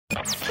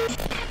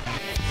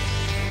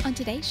On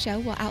today's show,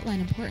 we'll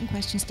outline important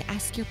questions to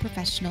ask your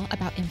professional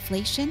about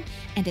inflation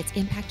and its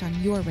impact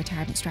on your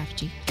retirement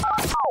strategy.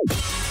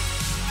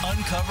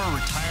 Uncover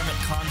retirement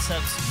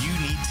concepts you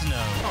need to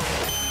know.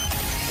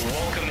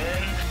 Welcome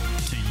in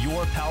to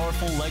Your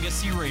Powerful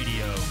Legacy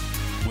Radio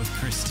with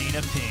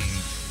Christina Ping.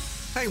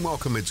 Hey,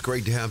 welcome. It's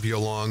great to have you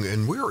along.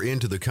 And we're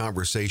into the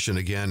conversation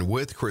again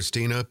with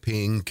Christina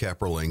Ping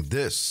Kepperling.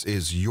 This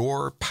is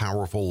Your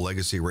Powerful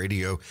Legacy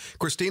Radio.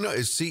 Christina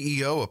is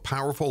CEO of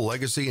Powerful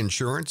Legacy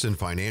Insurance and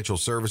Financial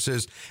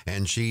Services,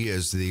 and she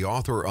is the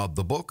author of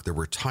the book, The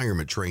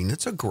Retirement Train.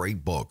 It's a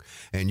great book,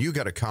 and you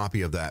got a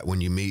copy of that when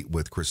you meet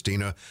with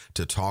Christina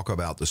to talk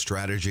about the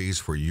strategies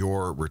for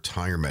your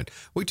retirement.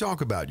 We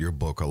talk about your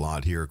book a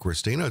lot here,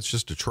 Christina. It's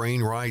just a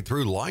train ride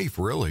through life,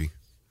 really.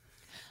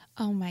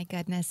 Oh my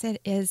goodness,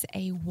 it is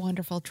a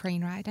wonderful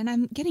train ride. And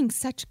I'm getting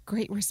such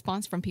great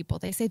response from people.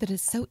 They say that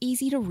it's so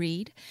easy to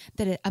read,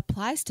 that it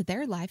applies to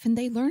their life, and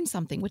they learn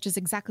something, which is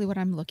exactly what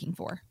I'm looking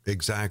for.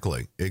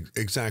 Exactly.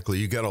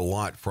 You get a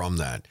lot from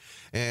that.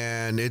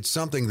 And it's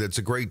something that's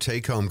a great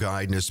take-home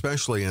guide, and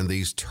especially in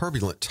these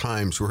turbulent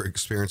times we're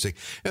experiencing.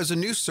 As a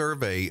new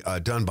survey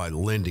done by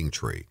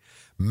LendingTree,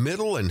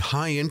 middle and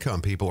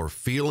high-income people are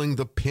feeling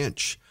the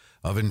pinch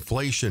of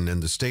inflation in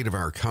the state of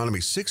our economy.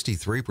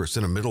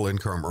 63% of middle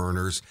income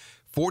earners,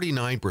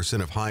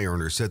 49% of high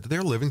earners said that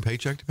they're living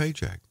paycheck to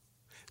paycheck.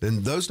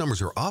 Then those numbers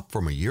are up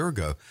from a year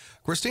ago.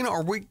 Christina,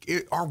 are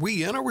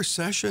we in a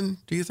recession,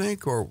 do you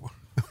think? Or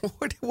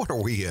what are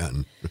we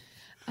in?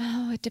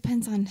 Oh, it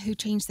depends on who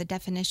changed the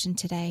definition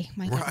today.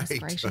 My goodness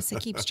gracious, it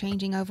keeps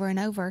changing over and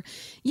over.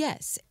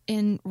 Yes,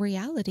 in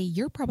reality,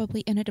 you're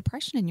probably in a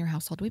depression in your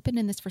household. We've been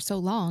in this for so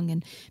long,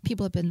 and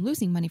people have been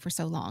losing money for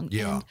so long.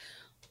 Yeah. And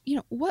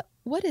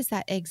what is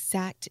that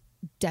exact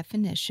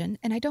definition?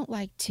 And I don't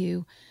like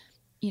to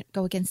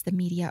go against the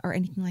media or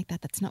anything like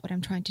that. That's not what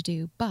I'm trying to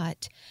do.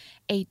 But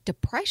a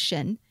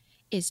depression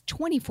is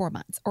 24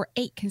 months or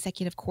 8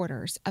 consecutive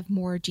quarters of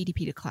more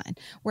GDP decline,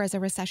 whereas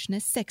a recession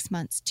is 6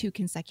 months, 2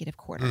 consecutive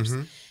quarters.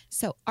 Mm-hmm.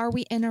 So are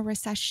we in a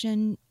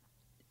recession?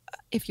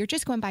 If you're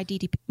just going by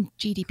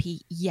GDP,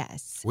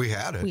 yes. We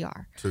had it. We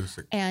are.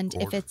 And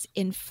if it's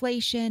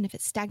inflation, if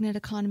it's stagnant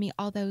economy,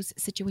 all those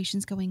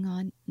situations going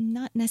on,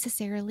 not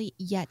necessarily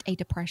yet a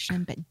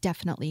depression, but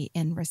definitely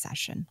in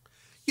recession.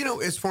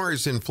 As far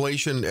as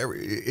inflation,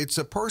 it's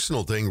a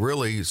personal thing,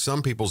 really.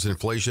 Some people's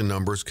inflation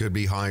numbers could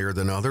be higher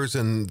than others,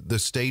 and the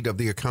state of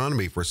the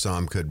economy for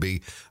some could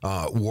be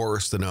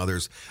worse than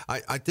others.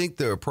 I think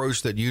the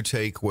approach that you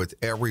take with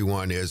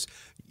everyone is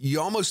you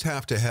almost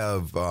have to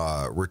have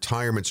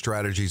retirement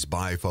strategies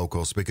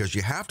bifocals, because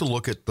you have to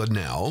look at the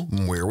now,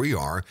 where we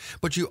are,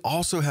 but you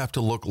also have to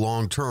look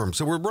long term.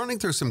 So we're running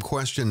through some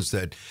questions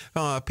that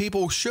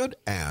people should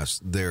ask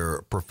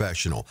their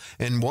professional.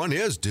 And one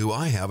is, do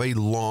I have a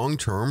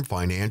long-term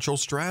financial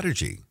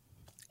strategy?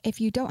 If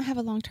you don't have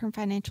a long-term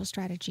financial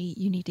strategy,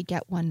 you need to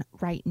get one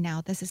right now.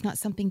 This is not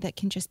something that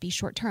can just be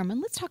short-term. And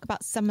let's talk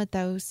about some of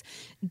those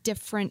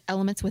different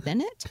elements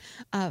within it.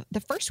 The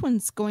first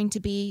one's going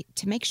to be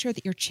to make sure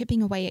that you're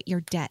chipping away at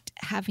your debt.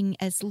 Having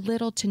as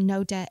little to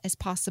no debt as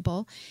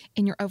possible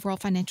in your overall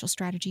financial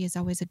strategy is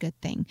always a good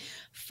thing.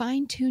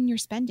 Fine-tune your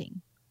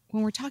spending.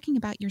 When we're talking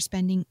about your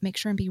spending, make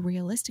sure and be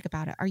realistic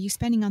about it. Are you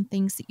spending on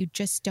things that you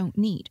just don't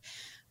need?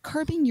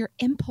 Curbing your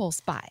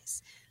impulse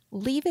buys.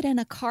 Leave it in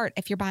a cart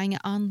if you're buying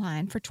it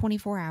online for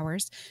 24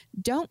 hours.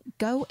 Don't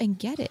go and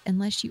get it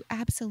unless you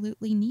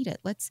absolutely need it.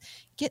 Let's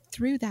get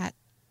through that.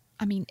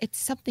 I mean, it's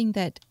something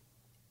that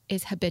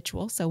is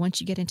habitual. So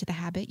once you get into the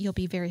habit, you'll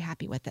be very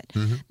happy with it.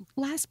 Mm-hmm.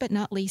 Last but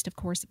not least, of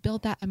course,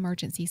 build that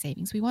emergency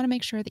savings. We want to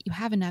make sure that you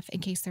have enough in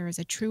case there is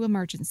a true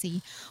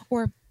emergency,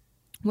 or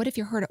what if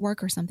you're hurt at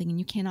work or something and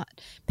you cannot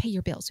pay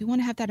your bills? We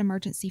want to have that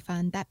emergency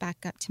fund, that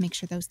backup, to make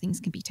sure those things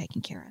can be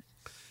taken care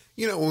of.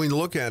 When we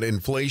look at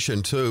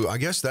inflation, too, I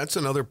guess that's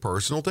another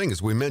personal thing.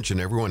 As we mentioned,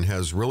 everyone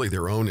has really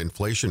their own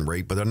inflation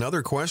rate. But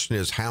another question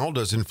is, how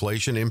does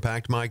inflation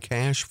impact my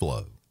cash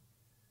flow?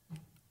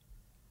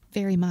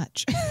 Very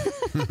much.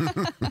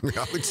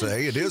 I would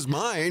say it is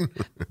mine.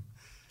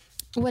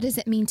 What does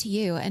it mean to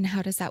you, and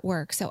how does that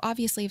work? So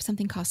obviously, if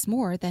something costs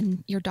more,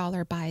 then your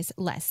dollar buys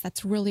less.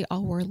 That's really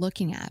all we're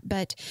looking at.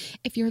 But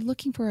if you're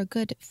looking for a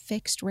good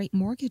fixed rate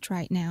mortgage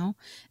right now,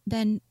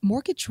 then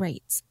mortgage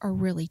rates are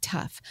really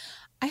tough.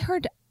 I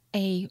heard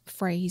a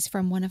phrase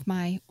from one of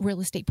my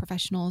real estate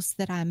professionals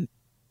that I'm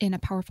in a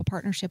powerful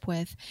partnership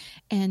with,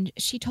 and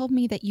she told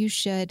me that you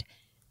should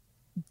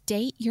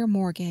date your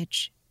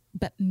mortgage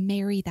but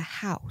marry the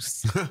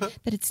house.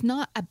 That it's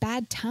not a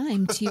bad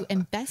time to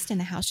invest in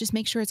the house. Just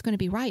make sure it's going to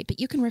be right. But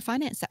you can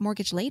refinance that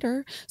mortgage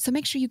later. So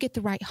make sure you get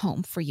the right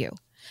home for you.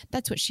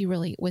 That's what she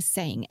really was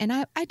saying. And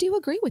I do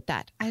agree with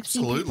that. I've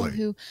seen people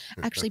who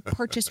actually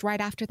purchased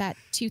right after that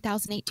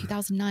 2008,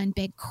 2009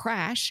 big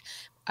crash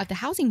of the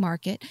housing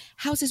market.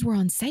 Houses were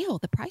on sale.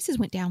 The prices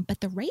went down,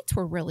 but the rates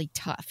were really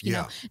tough. You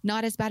know,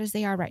 not as bad as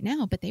they are right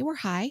now, but they were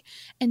high.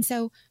 And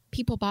so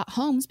people bought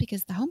homes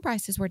because the home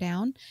prices were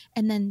down.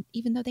 And then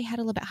even though they had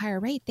a little bit higher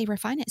rate, they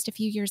refinanced a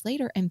few years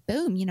later and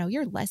boom,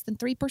 you're less than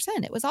 3%.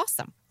 It was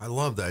awesome. I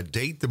love that.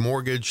 Date the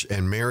mortgage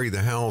and marry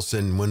the house.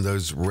 And when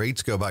those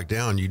rates go back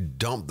down, you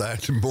dump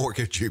that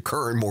mortgage, your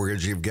current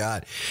mortgage you've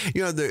got.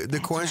 The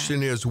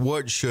question is,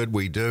 what should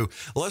we do?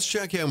 Let's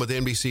check in with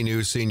NBC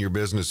News senior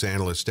business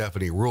analyst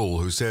Stephanie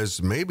Ruhle, who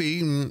says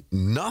maybe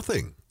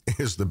nothing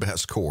is the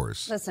best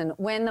course. Listen,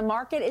 when the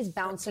market is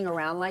bouncing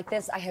around like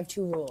this, I have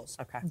two rules.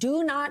 Okay.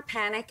 Do not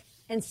panic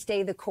and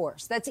stay the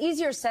course. That's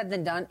easier said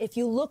than done. If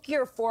you look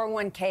your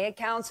 401k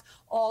accounts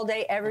all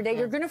day, every day,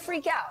 you're going to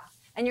freak out.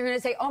 And you're going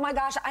to say, oh my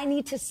gosh, I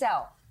need to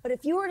sell. But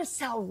if you were to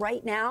sell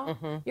right now,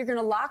 you're going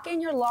to lock in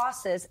your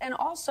losses. And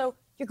also,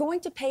 you're going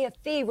to pay a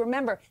fee.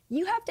 Remember,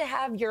 you have to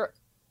have your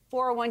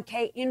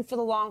 401k in for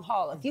the long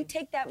haul. If you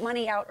take that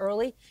money out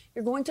early,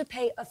 you're going to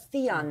pay a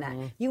fee on that.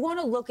 You want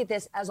to look at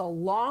this as a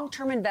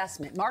long-term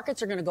investment.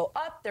 Markets are going to go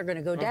up. They're going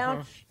to go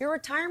down. Your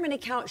retirement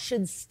account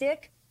should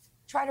stick.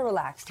 Try to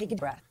relax. Take a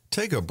breath.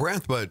 Take a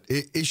breath, but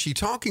is she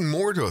talking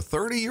more to a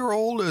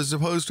 30-year-old as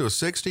opposed to a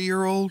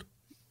 60-year-old?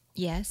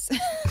 Yes.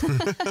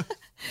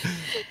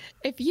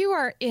 If you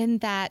are in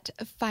that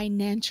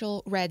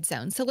financial red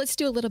zone, so let's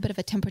do a little bit of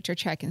a temperature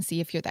check and see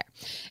if you're there.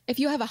 If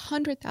you have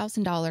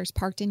 $100,000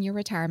 parked in your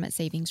retirement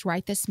savings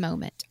right this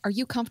moment, are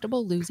you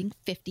comfortable losing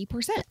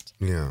 50%?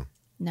 Yeah.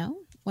 No?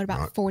 What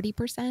about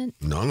 40%?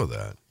 None of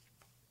that.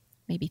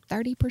 Maybe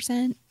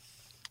 30%?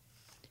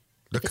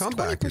 The if it's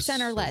comeback 20% is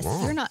or less, wrong.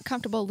 if you're not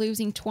comfortable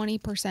losing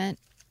 20%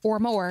 or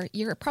more,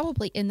 you're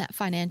probably in that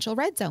financial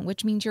red zone,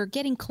 which means you're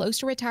getting close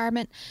to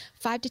retirement,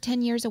 5 to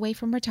 10 years away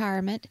from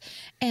retirement.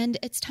 And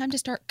it's time to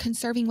start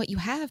conserving what you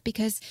have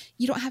because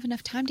you don't have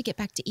enough time to get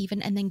back to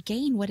even and then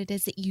gain what it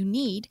is that you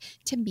need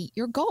to meet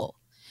your goal.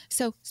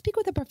 So speak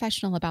with a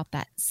professional about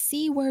that.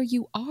 See where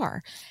you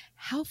are.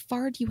 How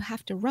far do you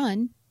have to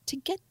run to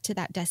get to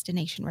that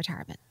destination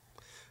retirement?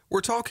 We're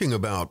talking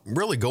about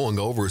really going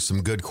over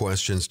some good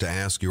questions to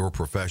ask your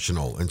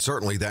professional. And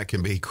certainly that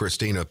can be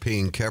Christina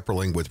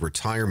Ping-Kepperling with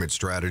Retirement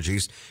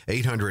Strategies,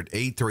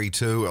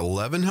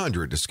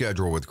 800-832-1100 to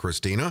schedule with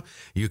Christina.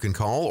 You can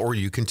call or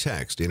you can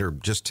text.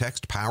 Just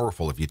text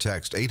POWERFUL if you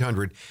text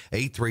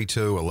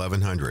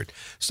 800-832-1100.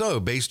 So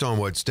based on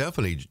what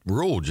Stephanie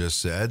Ruhle just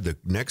said, the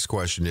next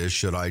question is,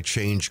 should I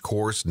change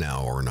course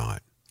now or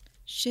not?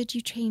 Should you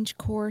change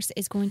course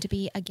is going to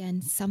be,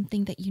 again,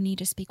 something that you need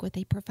to speak with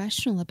a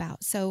professional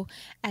about. So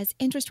as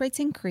interest rates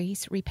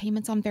increase,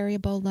 repayments on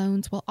variable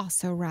loans will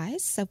also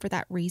rise. So for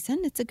that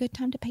reason, it's a good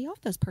time to pay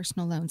off those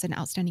personal loans and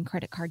outstanding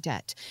credit card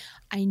debt.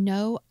 I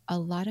know a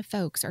lot of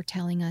folks are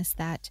telling us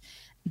that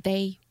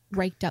they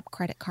raked up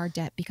credit card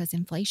debt because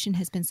inflation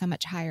has been so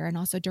much higher and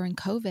also during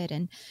COVID,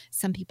 and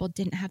some people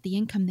didn't have the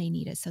income they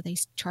needed, so they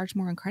charge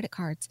more on credit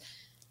cards.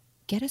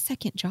 Get a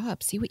second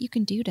job. See what you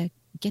can do to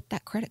get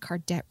that credit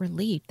card debt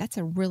relieved. That's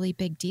a really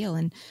big deal.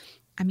 And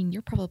I mean,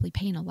 you're probably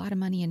paying a lot of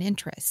money in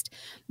interest,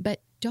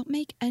 but don't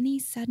make any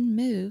sudden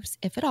moves,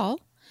 if at all.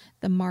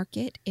 The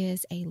market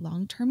is a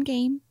long-term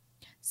game,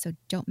 so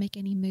don't make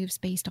any moves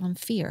based on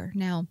fear.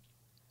 Now,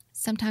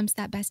 sometimes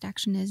that best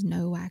action is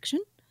no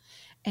action.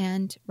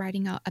 And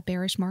riding out a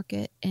bearish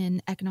market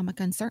in economic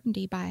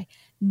uncertainty by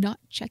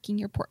not checking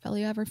your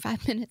portfolio every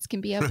 5 minutes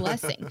can be a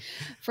blessing.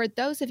 For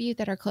those of you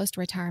that are close to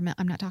retirement,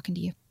 I'm not talking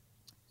to you.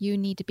 You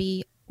need to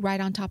be right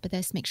on top of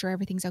this, make sure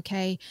everything's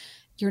okay.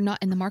 You're not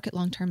in the market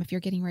long term. If you're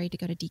getting ready to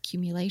go to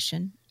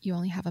decumulation, you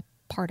only have a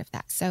part of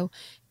that. So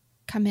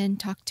come in,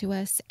 talk to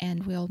us,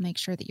 and we'll make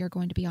sure that you're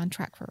going to be on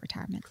track for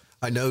retirement.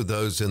 I know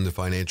those in the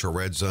financial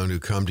red zone who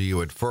come to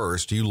you at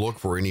first, you look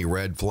for any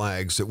red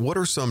flags. What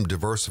are some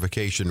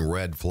diversification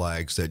red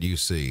flags that you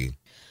see?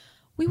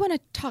 We want to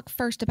talk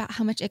first about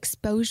how much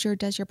exposure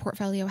does your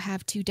portfolio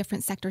have to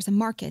different sectors and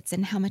markets,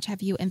 and how much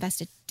have you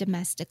invested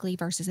domestically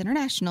versus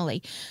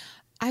internationally.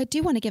 I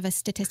do want to give a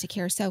statistic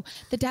here. So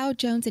the Dow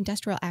Jones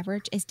Industrial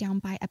Average is down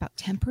by about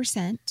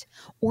 10%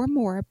 or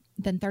more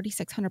than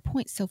 3,600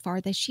 points so far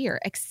this year.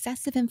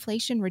 Excessive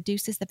inflation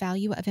reduces the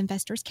value of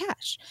investors'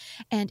 cash,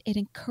 and it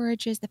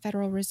encourages the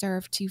Federal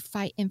Reserve to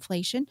fight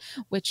inflation,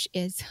 which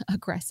is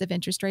aggressive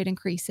interest rate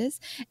increases,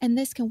 and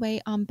this can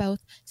weigh on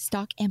both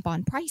stock and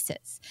bond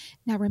prices.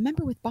 Now,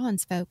 remember with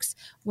bonds, folks,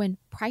 when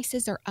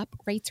prices are up,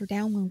 rates are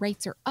down. When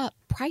rates are up,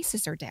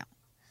 prices are down.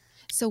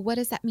 So what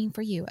does that mean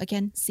for you?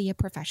 Again, see a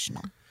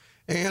professional.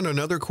 And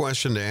another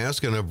question to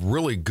ask, and a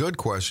really good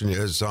question,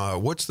 is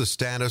what's the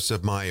status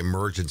of my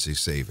emergency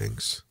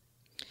savings?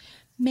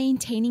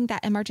 Maintaining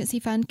that emergency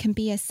fund can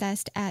be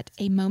assessed at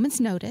a moment's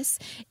notice.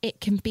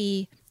 It can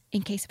be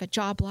in case of a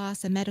job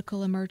loss, a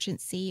medical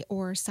emergency,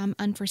 or some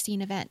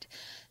unforeseen event.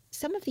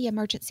 Some of the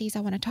emergencies I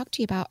want to talk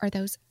to you about are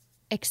those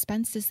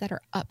expenses that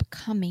are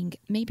upcoming.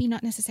 Maybe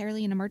not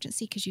necessarily an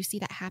emergency because you see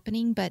that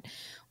happening, but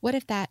what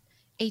if that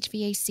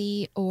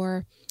HVAC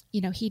or,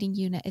 heating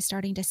unit is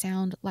starting to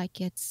sound like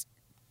it's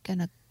going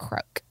to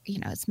croak?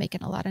 It's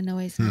making a lot of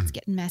noise and it's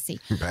getting messy.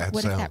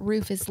 What if that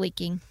roof is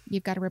leaking?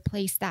 You've got to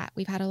replace that.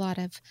 We've had a lot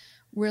of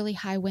really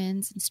high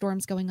winds and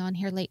storms going on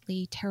here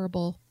lately.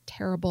 Terrible,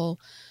 terrible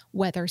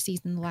weather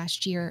season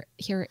last year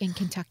here in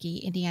Kentucky,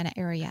 Indiana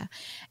area.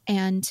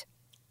 And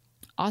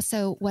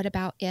also, what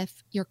about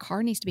if your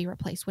car needs to be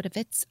replaced? What if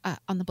it's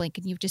on the blink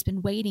and you've just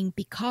been waiting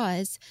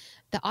because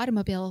the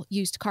automobile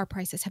used car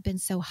prices have been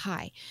so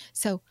high?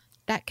 So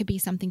that could be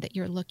something that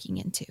you're looking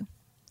into.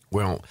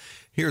 Well,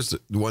 here's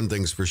one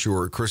thing's for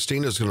sure.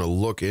 Christina's going to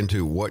look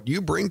into what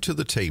you bring to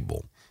the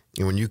table.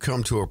 And when you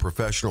come to a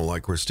professional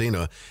like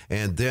Christina,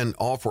 and then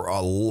offer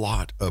a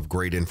lot of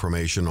great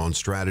information on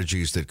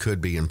strategies that could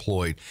be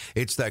employed.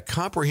 It's that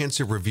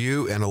comprehensive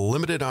review and a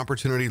limited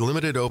opportunity,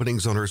 limited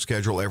openings on her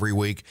schedule every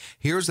week.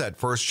 Here's that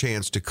first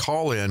chance to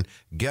call in,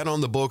 get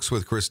on the books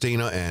with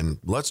Christina, and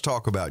let's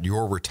talk about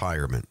your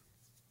retirement.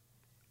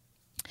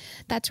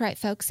 That's right,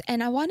 folks.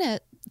 And I want to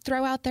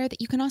throw out there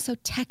that you can also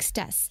text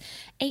us.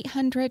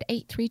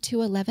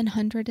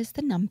 800-832-1100 is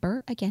the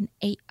number. Again,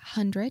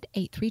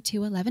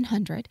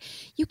 800-832-1100.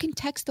 You can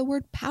text the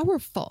word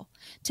powerful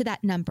to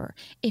that number.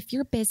 If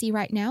you're busy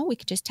right now, we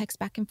could just text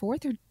back and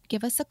forth or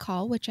give us a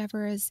call,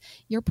 whichever is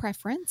your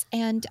preference.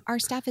 And our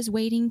staff is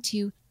waiting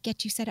to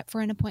get you set up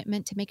for an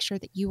appointment to make sure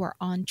that you are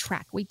on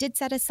track. We did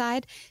set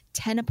aside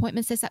 10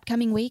 appointments this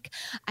upcoming week.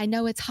 I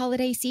know it's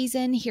holiday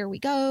season. Here we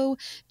go,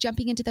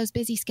 jumping into those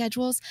busy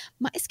schedules.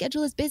 My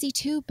schedule is busy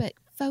too, but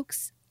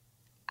folks,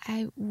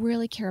 I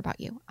really care about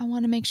you. I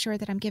want to make sure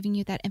that I'm giving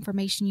you that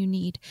information you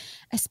need,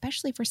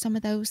 especially for some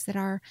of those that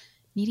are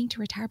needing to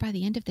retire by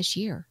the end of this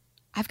year.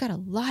 I've got a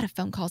lot of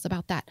phone calls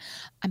about that.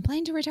 I'm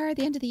planning to retire at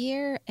the end of the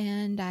year,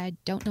 and I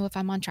don't know if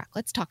I'm on track.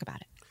 Let's talk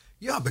about it.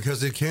 Yeah,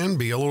 because it can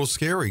be a little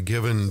scary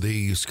given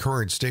the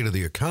current state of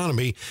the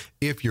economy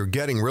if you're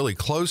getting really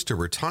close to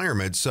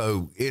retirement.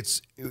 So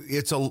it's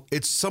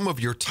some of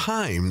your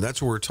time.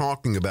 That's what we're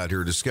talking about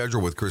here to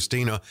schedule with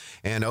Christina,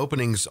 and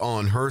openings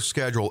on her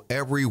schedule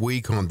every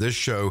week on this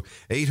show.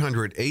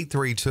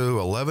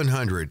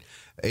 800-832-1100.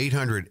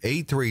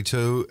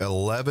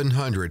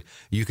 800-832-1100.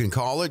 You can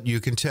call it, you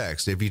can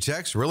text. If you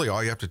text, really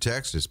all you have to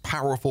text is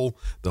powerful.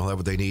 They'll have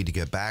what they need to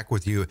get back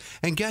with you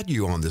and get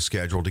you on the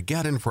schedule to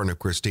get in front of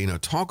Christina,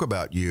 talk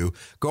about you,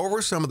 go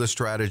over some of the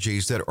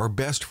strategies that are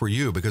best for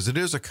you, because it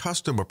is a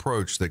custom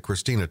approach that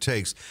Christina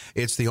takes.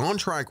 It's the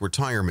on-track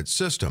retirement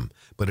system,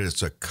 but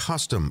it's a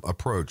custom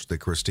approach that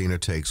Christina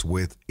takes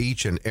with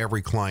each and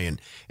every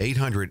client.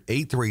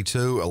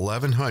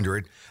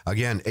 800-832-1100.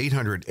 Again,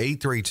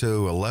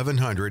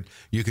 800-832-1100.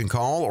 You can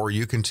call or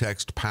you can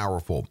text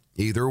powerful.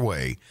 Either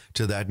way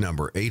to that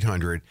number,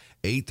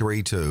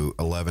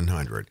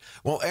 800-832-1100.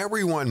 Well,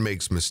 everyone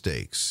makes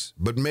mistakes,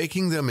 but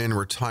making them in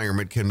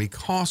retirement can be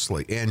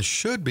costly and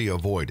should be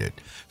avoided.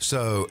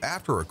 So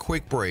after a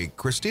quick break,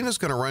 Christina's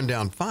going to run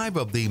down 5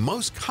 of the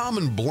most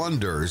common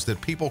blunders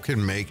that people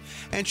can make,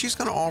 and she's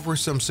going to offer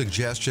some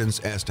suggestions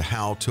as to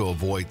how to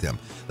avoid them.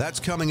 That's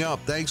coming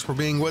up. Thanks for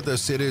being with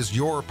us. It is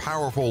Your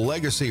Powerful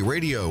Legacy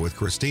Radio with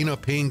Christina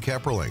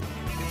Ping-Kepperling.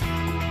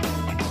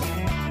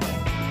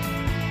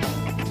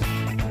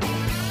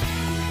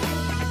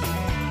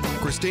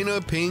 Christina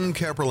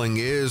Ping-Kepperling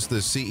is the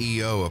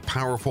CEO of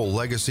Powerful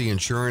Legacy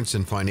Insurance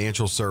and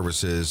Financial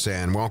Services.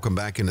 And welcome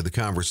back into the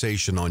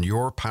conversation on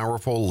Your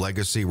Powerful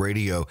Legacy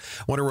Radio.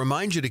 I want to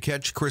remind you to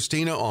catch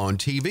Christina on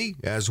TV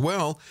as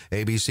well.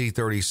 ABC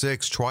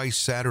 36 twice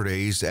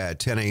Saturdays at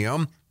 10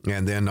 a.m.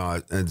 and then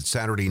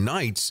Saturday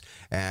nights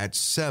at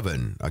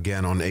 7,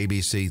 again on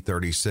ABC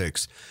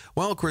 36.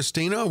 Well,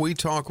 Christina, we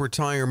talk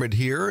retirement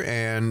here,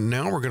 and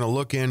now we're going to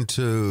look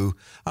into,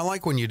 I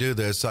like when you do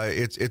this,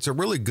 it's a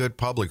really good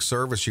public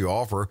service you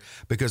offer,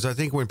 because I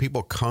think when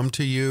people come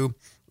to you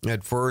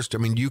at first, I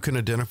mean, you can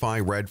identify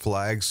red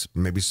flags,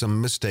 maybe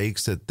some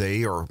mistakes that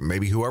they or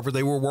maybe whoever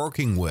they were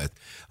working with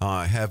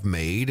have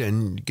made,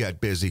 and get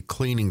busy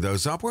cleaning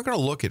those up. We're going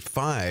to look at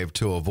 5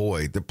 to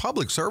avoid. The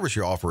public service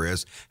you offer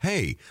is,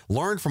 hey,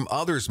 learn from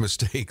others'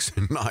 mistakes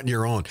and not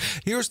your own.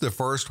 Here's the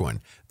first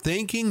one.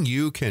 Thinking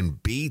you can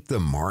beat the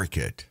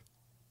market.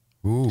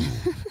 Ooh.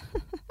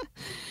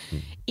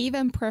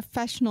 Even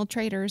professional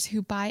traders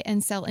who buy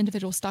and sell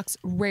individual stocks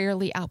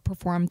rarely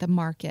outperform the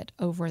market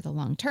over the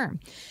long term.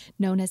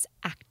 Known as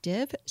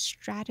active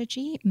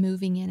strategy,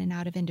 moving in and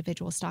out of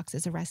individual stocks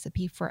is a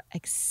recipe for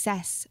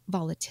excess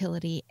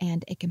volatility,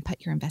 and it can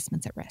put your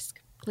investments at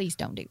risk. Please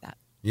don't do that.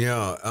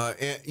 Yeah.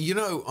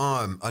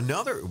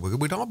 Another,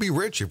 we'd all be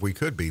rich if we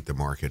could beat the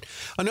market.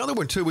 Another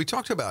one, too, we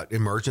talked about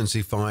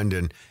emergency fund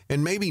and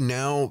maybe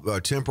now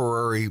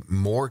temporary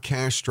more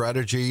cash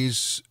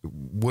strategies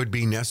would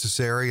be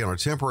necessary on a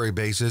temporary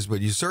basis,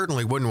 but you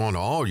certainly wouldn't want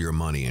all your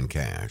money in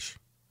cash.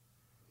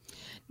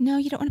 No,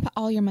 you don't want to put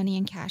all your money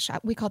in cash.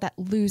 We call that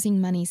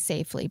losing money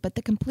safely. But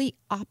the complete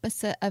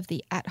opposite of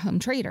the at-home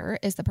trader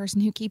is the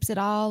person who keeps it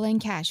all in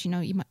cash. You know,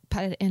 you might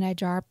put it in a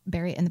jar,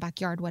 bury it in the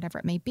backyard, whatever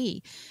it may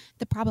be.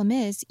 The problem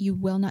is you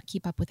will not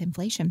keep up with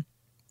inflation.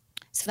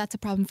 So that's a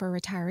problem for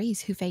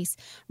retirees who face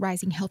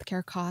rising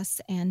healthcare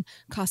costs and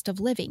cost of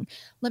living.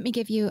 Let me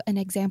give you an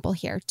example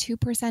here.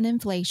 2%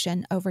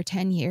 inflation over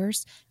 10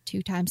 years,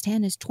 2 times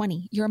 10 is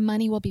 20. Your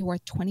money will be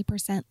worth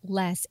 20%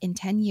 less in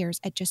 10 years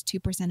at just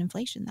 2%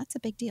 inflation. That's a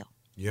big deal.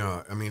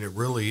 Yeah, I mean, it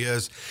really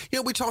is.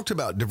 We talked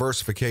about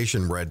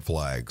diversification red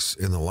flags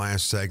in the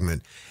last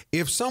segment.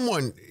 If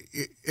someone,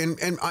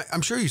 and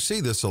I'm sure you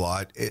see this a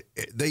lot,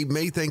 they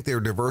may think they're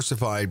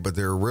diversified, but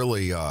they're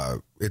really,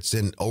 it's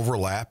in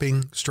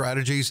overlapping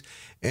strategies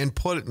and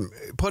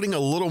putting a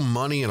little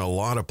money in a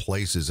lot of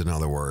places, in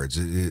other words.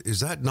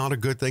 Is that not a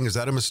good thing? Is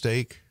that a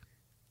mistake?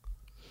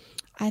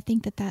 I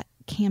think that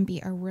can be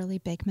a really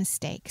big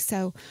mistake.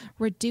 So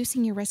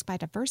reducing your risk by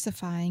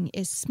diversifying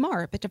is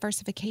smart, but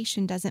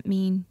diversification doesn't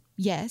mean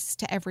yes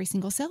to every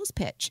single sales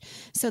pitch.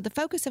 So the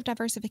focus of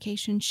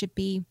diversification should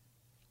be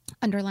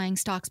underlying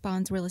stocks,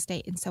 bonds, real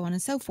estate, and so on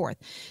and so forth.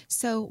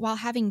 So while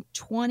having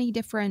 20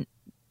 different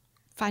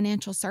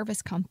financial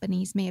service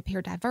companies may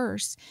appear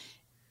diverse,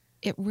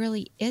 it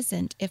really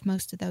isn't if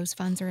most of those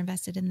funds are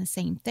invested in the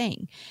same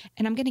thing.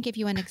 And I'm going to give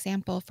you an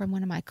example from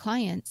one of my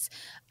clients,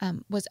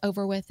 was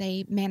over with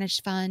a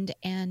managed fund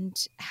and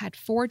had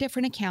 4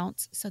 different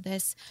accounts. So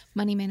this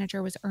money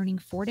manager was earning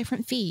 4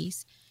 different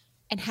fees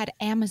and had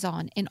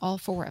Amazon in all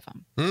 4 of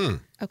them.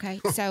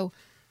 Okay. So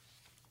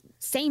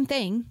same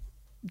thing,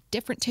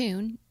 different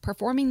tune,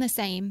 performing the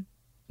same,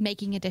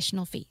 making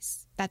additional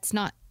fees. That's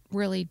not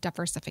really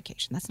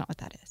diversification. That's not what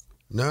that is.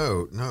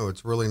 No,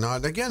 it's really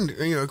not. Again,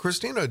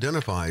 Christina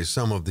identifies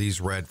some of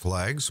these red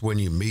flags when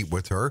you meet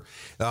with her.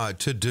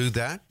 To do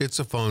that, it's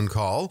a phone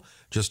call.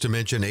 Just to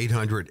mention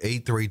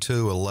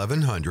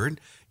 800-832-1100.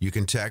 You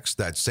can text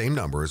that same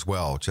number as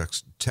well.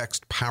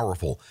 Text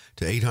POWERFUL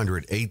to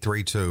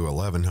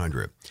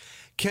 800-832-1100.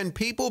 Can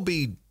people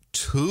be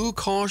too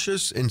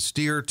cautious and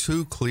steer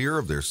too clear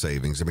of their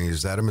savings? I mean,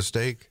 is that a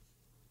mistake?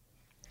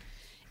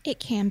 It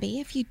can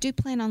be if you do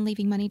plan on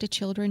leaving money to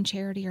children,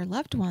 charity, or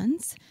loved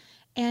ones.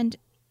 And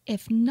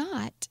if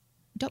not,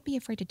 don't be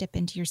afraid to dip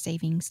into your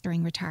savings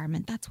during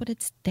retirement. That's what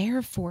it's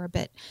there for.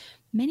 But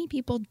many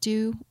people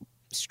do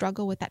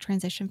struggle with that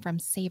transition from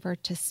saver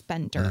to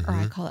spender, or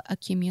I call it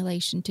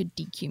accumulation to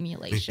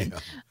decumulation. Yeah.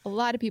 A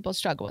lot of people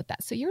struggle with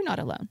that. So you're not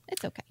alone.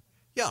 It's okay.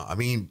 Yeah, I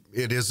mean,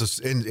 it is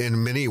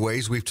in many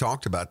ways. We've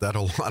talked about that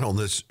a lot on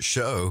this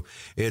show.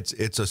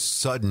 It's a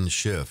sudden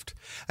shift.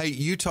 Hey,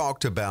 you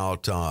talked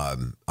about.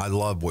 I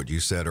love what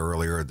you said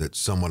earlier. That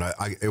someone,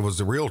 it was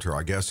the realtor,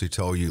 I guess, who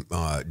told you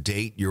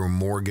date your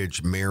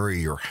mortgage, marry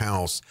your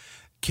house.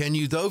 Can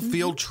you though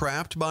feel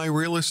trapped by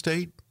real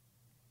estate?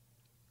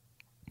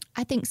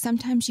 I think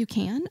sometimes you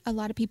can. A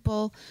lot of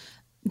people,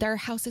 their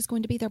house is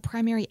going to be their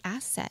primary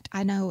asset.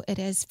 I know it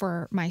is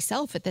for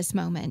myself at this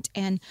moment.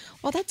 And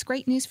while that's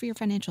great news for your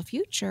financial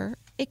future,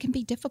 it can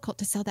be difficult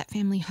to sell that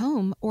family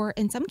home. Or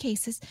in some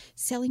cases,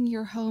 selling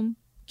your home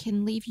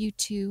can leave you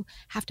to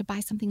have to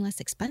buy something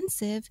less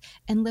expensive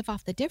and live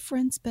off the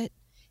difference. But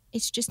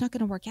it's just not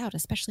going to work out,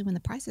 especially when the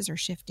prices are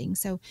shifting.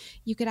 So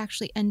you could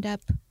actually end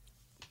up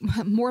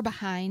more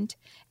behind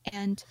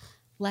and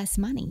less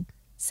money.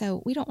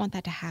 So we don't want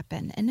that to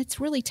happen. And it's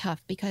really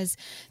tough because,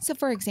 so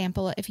for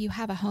example, if you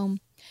have a home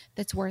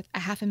that's worth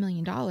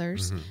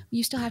 $500,000,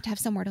 you still have to have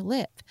somewhere to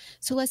live.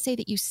 So let's say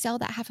that you sell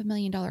that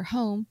 $500,000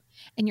 home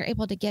and you're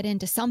able to get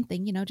into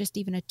something, just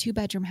even a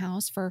 2-bedroom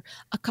house for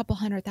a couple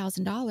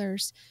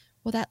 $100,000.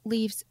 Well, that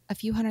leaves a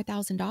few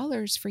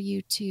 $100,000 for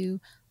you to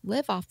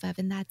live off of,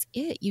 and that's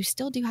it. You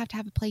still do have to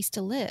have a place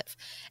to live.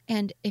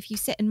 And if you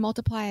sit and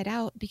multiply it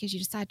out because you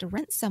decide to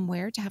rent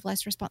somewhere to have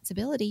less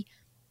responsibility,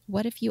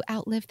 what if you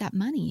outlive that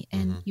money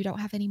and you don't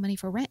have any money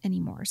for rent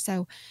anymore?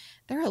 So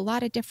there are a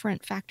lot of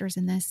different factors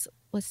in this.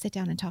 Let's sit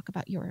down and talk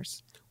about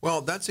yours.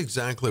 Well, that's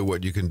exactly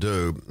what you can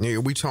do.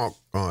 We talk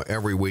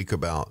every week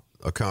about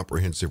a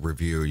comprehensive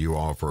review you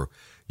offer.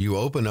 You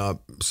open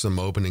up some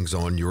openings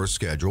on your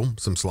schedule,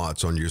 some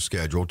slots on your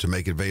schedule to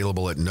make it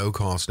available at no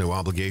cost, no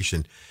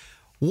obligation.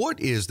 What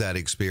is that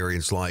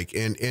experience like?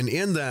 And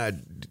in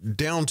that,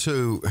 down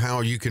to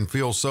how you can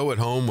feel so at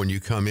home when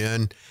you come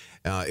in.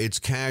 It's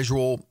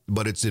casual,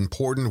 but it's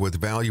important with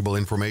valuable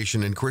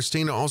information. And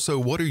Christina, also,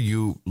 what are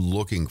you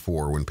looking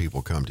for when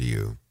people come to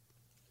you?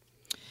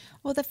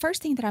 Well, the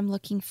first thing that I'm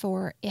looking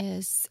for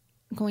is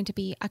going to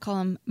be, I call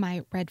them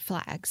my red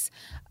flags.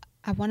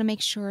 I want to make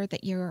sure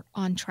that you're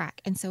on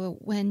track. And so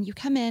when you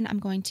come in, I'm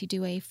going to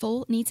do a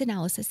full needs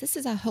analysis. This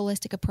is a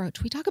holistic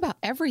approach. We talk about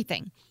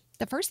everything.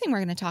 The first thing we're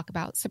going to talk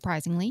about,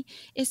 surprisingly,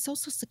 is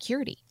Social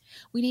Security.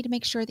 We need to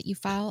make sure that you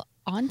file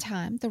on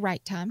time, the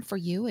right time for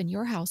you and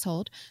your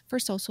household for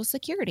Social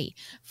Security.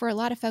 For a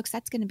lot of folks,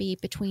 that's going to be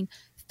between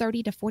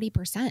 30 to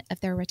 40% of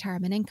their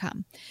retirement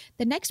income.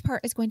 The next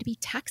part is going to be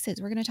taxes.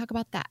 We're going to talk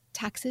about that.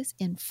 Taxes,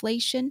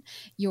 inflation,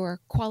 your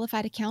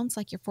qualified accounts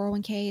like your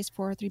 401ks,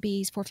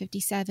 403bs,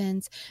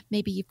 457s.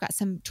 Maybe you've got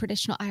some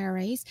traditional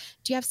IRAs.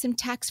 Do you have some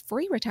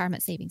tax-free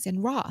retirement savings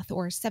in Roth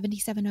or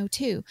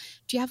 7702?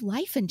 Do you have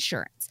life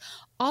insurance?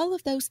 All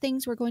of those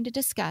things we're going to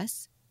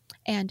discuss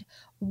and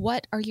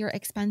what are your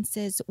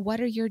expenses? What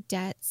are your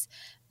debts?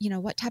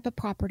 What type of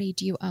property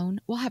do you own?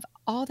 We'll have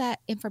all that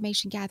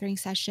information gathering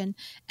session,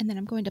 and then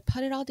I'm going to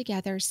put it all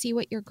together, see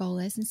what your goal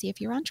is, and see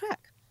if you're on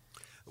track.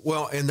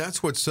 Well, and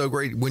that's what's so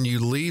great when you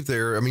leave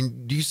there. I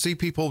mean, do you see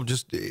people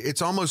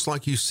it's almost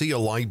like you see a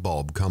light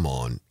bulb come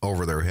on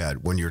over their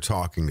head when you're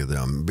talking to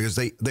them, because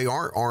they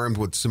are armed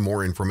with some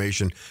more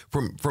information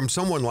from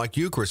someone like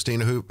you,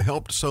 Christina, who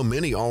helped so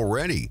many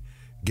already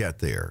get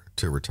there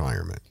to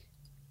retirement.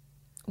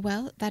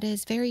 Well, that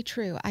is very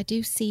true. I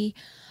do see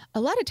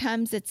a lot of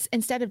times it's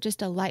instead of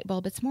just a light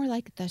bulb, it's more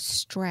like the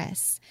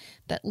stress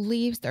that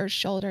leaves their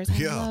shoulders.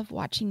 I love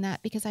watching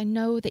that because I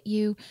know that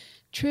you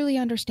truly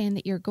understand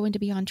that you're going to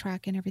be on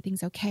track and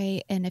everything's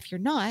okay. And if you're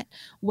not,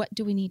 what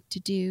do we need to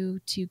do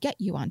to get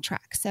you on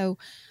track? So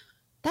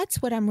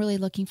that's what I'm really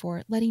looking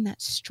for, letting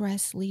that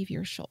stress leave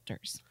your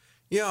shoulders.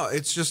 Yeah,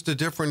 it's just a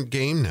different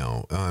game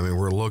now. I mean,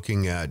 we're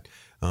looking at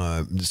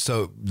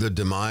so the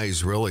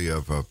demise really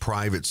of a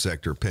private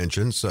sector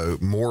pension. So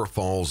more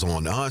falls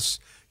on us.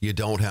 You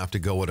don't have to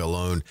go it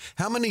alone.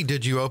 How many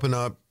did you open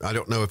up? I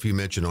don't know if you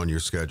mentioned on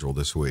your schedule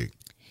this week.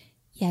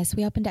 Yes,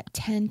 we opened up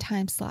 10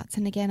 time slots.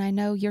 And again, I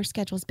know your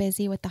schedule's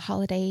busy with the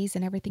holidays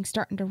and everything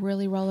starting to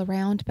really roll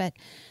around, but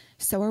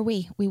so are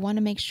we. We want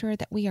to make sure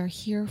that we are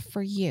here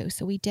for you.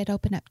 So we did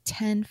open up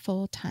 10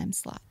 full-time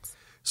slots.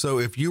 So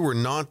if you were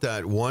not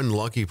that one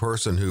lucky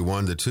person who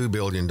won the $2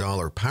 billion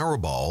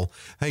Powerball,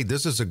 hey,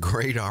 this is a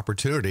great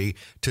opportunity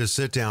to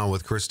sit down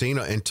with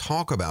Christina and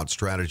talk about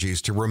strategies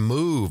to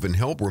remove and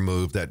help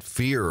remove that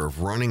fear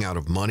of running out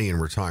of money in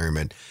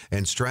retirement,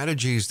 and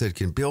strategies that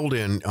can build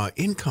in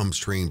income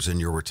streams in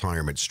your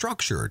retirement,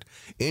 structured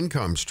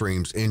income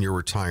streams in your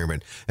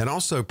retirement, and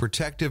also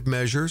protective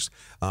measures,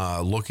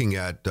 looking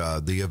at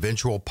the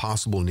eventual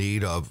possible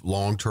need of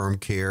long-term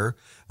care,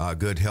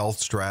 good health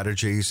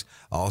strategies,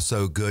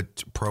 also good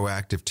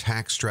proactive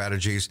tax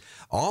strategies.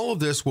 All of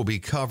this will be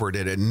covered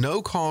at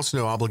no cost,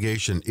 no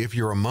obligation if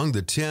you're among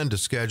the 10 to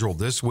schedule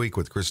this week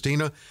with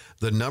Christina.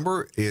 The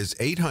number is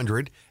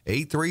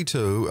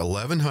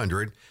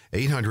 800-832-1100,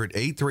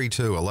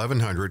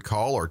 800-832-1100.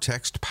 Call or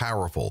text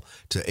POWERFUL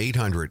to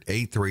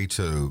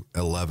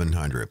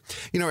 800-832-1100.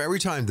 You know, every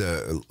time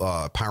the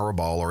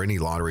Powerball or any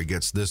lottery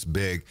gets this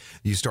big,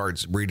 you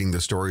start reading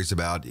the stories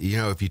about,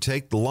 if you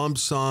take the lump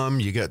sum,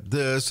 you get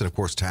this, and of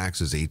course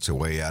taxes eats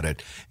away at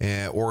it.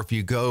 Or if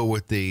you go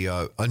with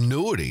the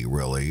annuity,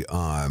 really,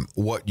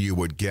 what you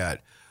would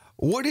get.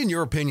 What, in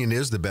your opinion,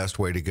 is the best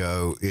way to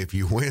go if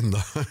you win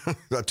the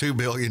 $2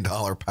 billion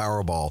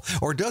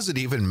Powerball? Or does it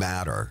even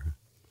matter?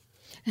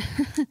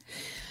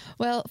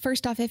 Well,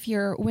 first off, if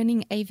you're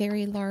winning a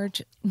very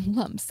large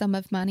lump sum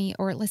of money,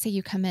 or let's say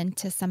you come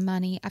into some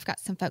money, I've got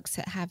some folks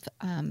that have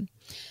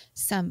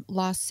some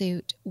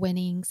lawsuit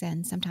winnings,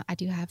 and sometimes I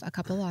do have a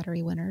couple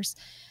lottery winners.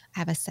 I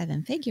have a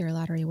 7-figure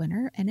lottery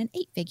winner and an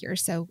 8-figure.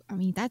 So, I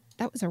mean, that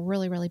was a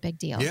really, really big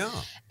deal. Yeah.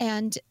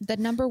 And the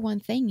number one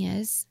thing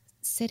is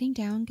sitting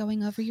down,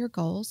 going over your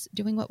goals,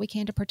 doing what we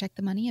can to protect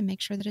the money and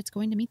make sure that it's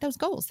going to meet those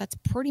goals. That's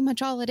pretty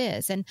much all it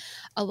is. And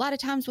a lot of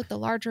times with the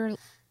larger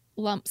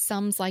lump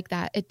sums like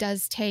that, it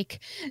does take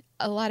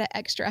a lot of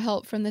extra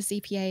help from the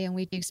CPA, and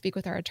we do speak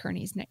with our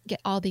attorneys and get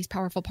all these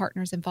powerful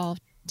partners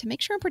involved to make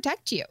sure and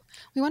protect you.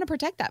 We want to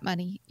protect that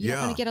money. You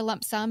don't want to get a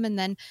lump sum and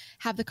then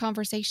have the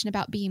conversation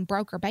about being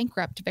broke or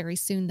bankrupt very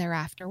soon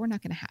thereafter. We're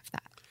not going to have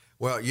that.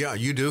 Well, yeah,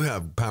 you do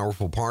have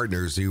powerful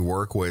partners you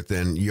work with,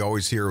 and you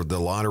always hear the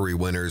lottery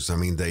winners. I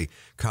mean, they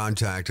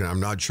contact, and I'm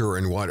not sure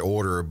in what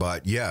order,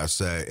 but yes,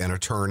 an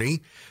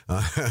attorney,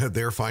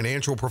 their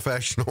financial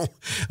professional,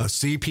 a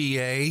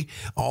CPA,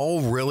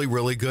 all really,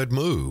 really good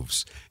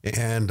moves.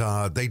 And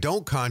they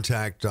don't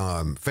contact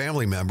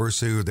family members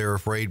who they're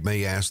afraid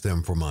may ask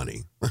them for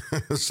money.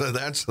 So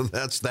that's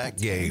that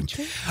game.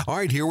 All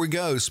right, here we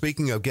go.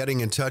 Speaking of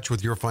getting in touch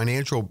with your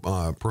financial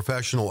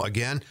professional,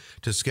 again,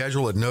 to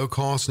schedule at no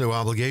cost, no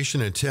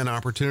obligation, and 10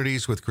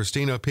 opportunities with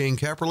Christina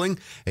Ping-Kepperling,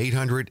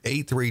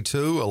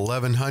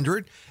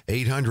 800-832-1100,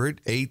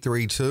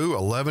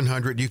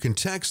 800-832-1100. You can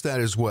text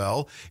that as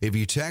well. If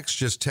you text,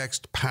 just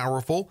text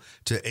POWERFUL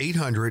to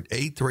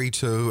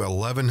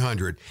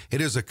 800-832-1100.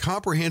 It is a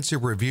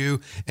comprehensive review,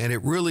 and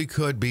it really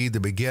could be the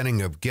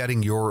beginning of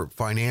getting your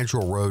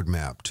financial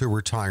roadmap to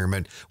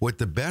retirement with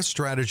the best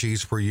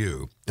strategies for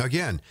you.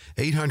 Again,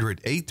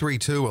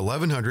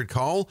 800-832-1100.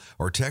 Call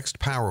or text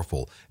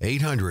POWERFUL,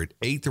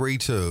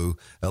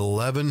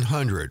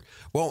 800-832-1100.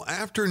 Well,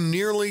 after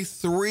nearly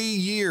 3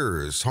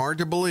 years, hard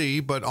to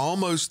believe, but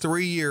almost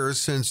 3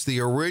 years since the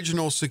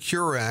original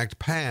Secure Act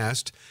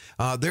passed,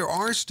 there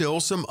are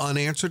still some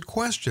unanswered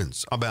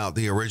questions about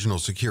the original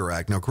Secure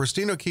Act. Now,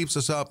 Christina keeps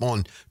us up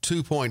on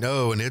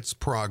 2.0 and its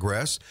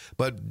progress,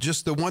 but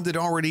just the one that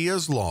already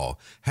is law.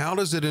 How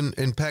does it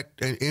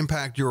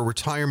impact your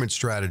retirement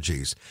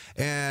strategies?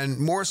 And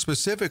more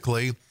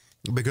specifically,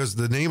 because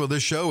the name of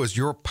this show is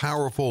Your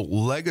Powerful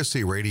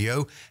Legacy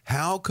Radio,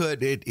 how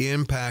could it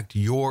impact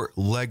your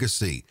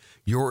legacy,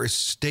 your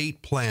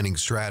estate planning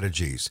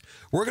strategies.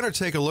 We're going to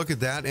take a look at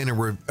that and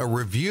a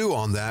review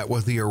on that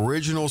with the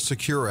original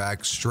Secure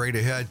Act straight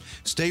ahead.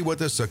 Stay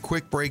with us. A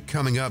quick break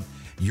coming up.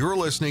 You're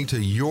listening to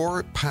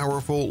Your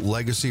Powerful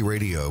Legacy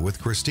Radio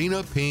with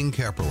Christina Ping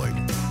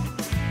Kepperling.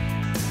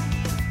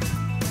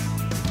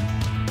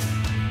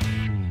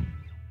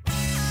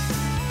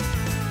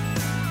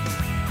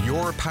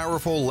 Your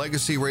Powerful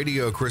Legacy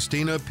Radio.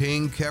 Christina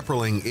Ping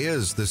Kepperling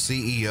is the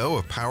CEO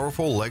of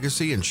Powerful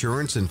Legacy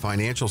Insurance and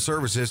Financial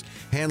Services,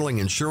 handling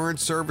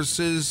insurance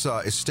services,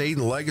 estate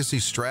and legacy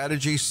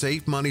strategies,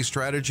 safe money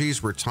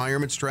strategies,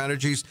 retirement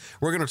strategies.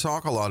 We're going to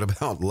talk a lot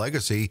about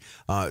legacy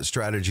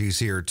strategies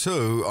here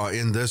too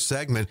in this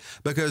segment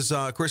because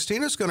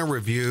Christina's going to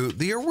review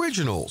the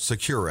original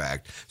Secure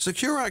Act.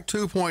 Secure Act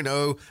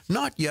 2.0,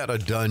 not yet a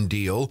done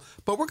deal,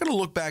 but we're going to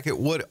look back at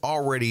what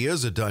already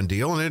is a done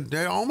deal, and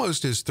it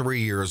almost is 3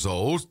 years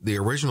old, the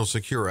original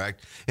Secure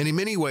Act, and in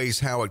many ways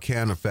how it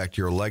can affect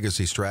your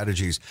legacy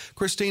strategies.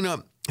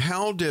 Christina,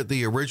 how did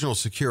the original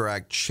Secure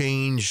Act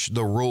change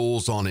the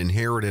rules on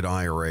inherited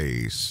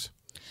IRAs?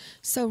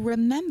 So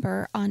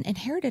remember, on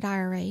inherited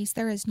IRAs,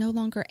 there is no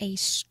longer a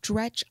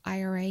stretch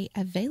IRA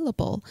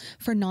available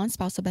for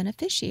non-spousal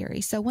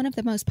beneficiaries. So one of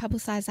the most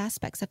publicized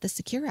aspects of the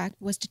Secure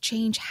Act was to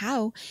change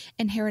how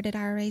inherited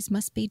IRAs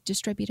must be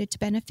distributed to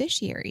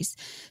beneficiaries.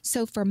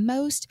 So for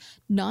most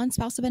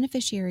non-spousal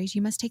beneficiaries,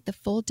 you must take the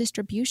full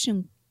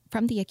distribution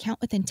from the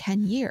account within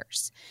 10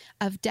 years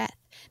of death.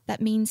 That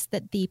means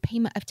that the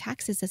payment of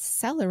taxes is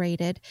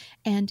accelerated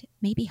and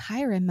maybe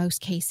higher in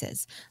most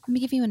cases. Let me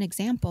give you an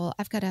example.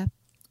 I've got a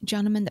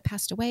gentleman that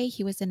passed away.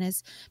 He was in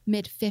his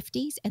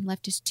mid-50s and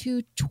left his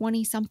two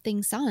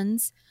 20-something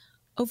sons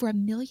over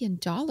 $1 million.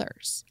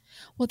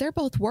 Well, they're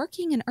both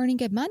working and earning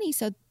good money,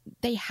 so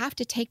they have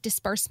to take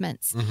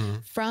disbursements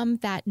from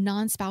that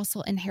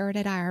non-spousal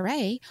inherited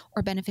IRA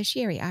or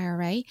beneficiary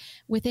IRA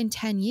within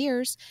 10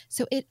 years.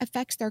 So it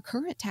affects their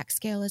current tax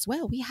scale as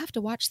well. We have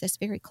to watch this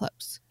very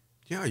close.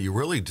 Yeah, you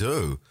really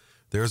do.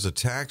 There's a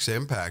tax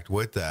impact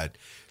with that.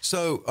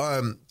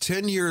 So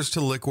 10 years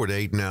to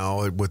liquidate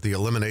now with the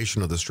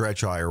elimination of the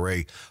stretch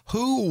IRA.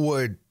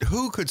 Who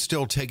could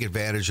still take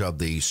advantage of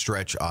the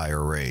stretch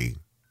IRA?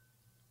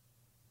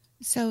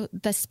 So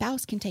the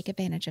spouse can take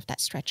advantage of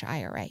that stretch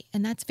IRA.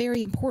 And that's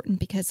very important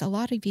because a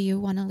lot of you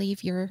want to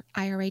leave your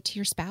IRA to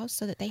your spouse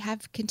so that they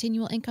have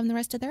continual income the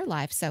rest of their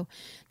life. So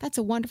that's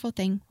a wonderful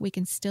thing. We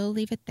can still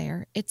leave it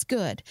there. It's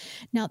good.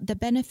 Now, the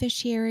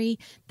beneficiary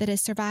that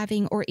is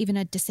surviving, or even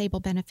a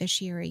disabled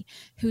beneficiary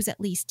who's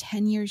at least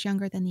 10 years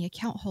younger than the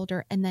account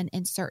holder and then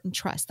in certain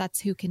trusts,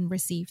 that's who can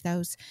receive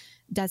those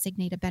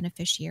designated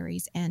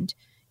beneficiaries and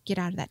get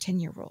out of that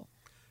 10-year rule.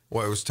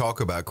 Well, I was talk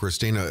about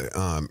Christina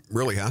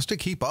really has to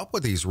keep up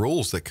with these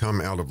rules that come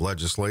out of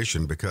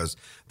legislation because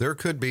there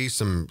could be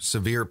some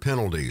severe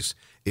penalties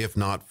if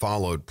not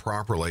followed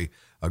properly.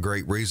 A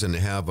great reason to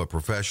have a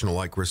professional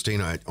like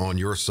Christina on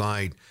your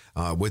side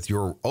with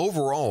your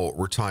overall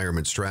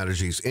retirement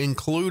strategies,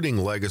 including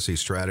legacy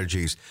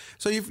strategies.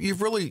 So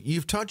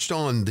you've touched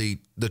on the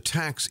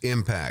tax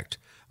impact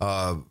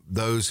of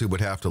those who would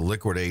have to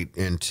liquidate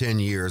in 10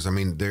 years. I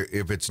mean,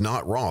 if it's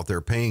not Roth,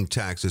 they're paying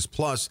taxes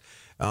plus.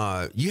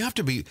 You have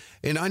to be,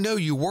 and I know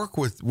you work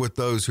with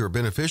those who are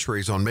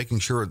beneficiaries on making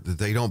sure that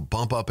they don't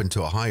bump up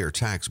into a higher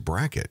tax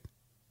bracket.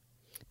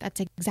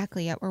 That's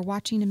exactly it. We're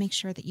watching to make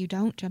sure that you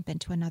don't jump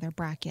into another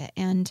bracket.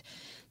 And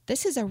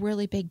this is a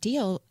really big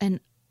deal.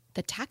 And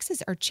the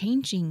taxes are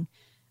changing.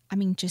 I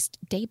mean, just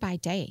day by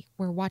day,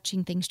 we're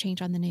watching things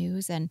change on the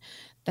news, and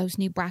those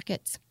new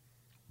brackets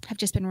have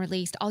just been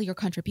released. All your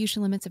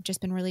contribution limits have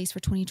just been released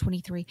for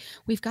 2023.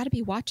 We've got to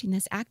be watching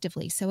this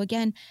actively. So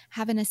again,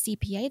 having a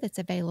CPA that's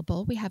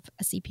available, we have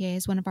a CPA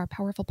as one of our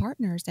powerful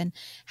partners, and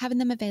having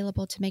them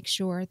available to make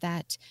sure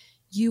that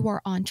you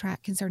are on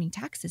track concerning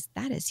taxes,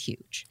 that is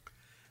huge.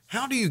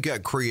 How do you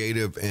get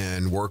creative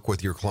and work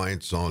with your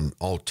clients on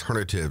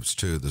alternatives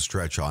to the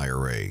stretch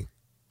IRA?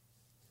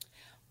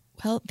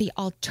 Well, the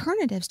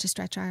alternatives to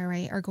stretch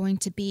IRA are going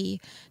to be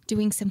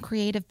doing some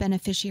creative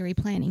beneficiary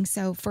planning.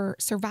 So for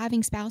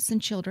surviving spouse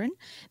and children,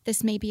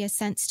 this may be a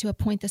sense to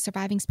appoint the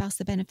surviving spouse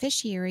the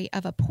beneficiary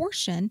of a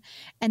portion,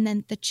 and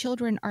then the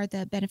children are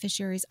the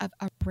beneficiaries of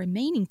a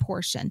remaining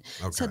portion.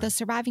 Okay. So the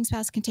surviving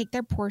spouse can take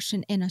their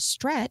portion in a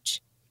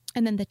stretch,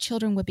 and then the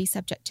children would be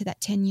subject to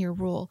that 10-year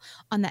rule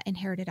on that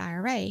inherited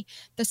IRA.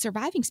 The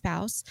surviving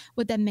spouse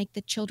would then make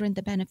the children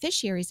the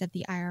beneficiaries of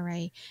the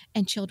IRA,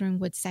 and children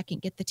would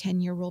second get the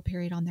 10-year rule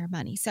period on their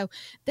money. So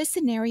this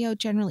scenario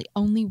generally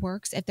only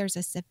works if there's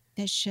a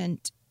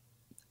sufficient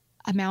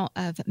amount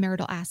of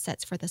marital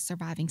assets for the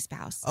surviving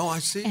spouse. Oh, I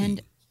see.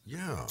 And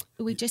yeah,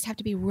 we just have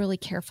to be really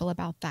careful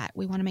about that.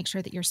 We want to make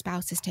sure that your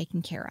spouse is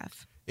taken care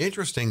of.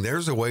 Interesting.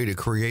 There's a way to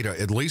create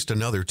at least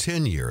another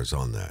 10 years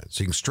on that,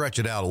 so you can stretch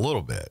it out a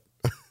little bit.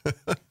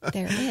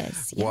 There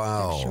is. Yeah,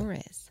 wow. There sure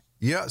is.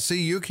 Yeah,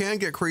 see, you can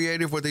get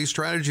creative with these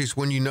strategies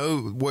when you know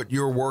what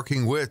you're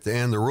working with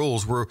and the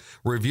rules. We're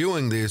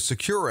reviewing the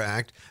Secure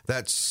Act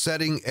that's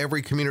setting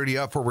every community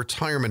up for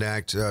Retirement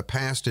Act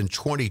passed in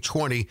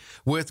 2020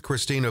 with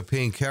Christina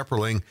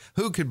Pink-Kepperling,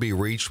 who could be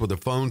reached with a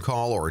phone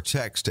call or a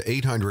text to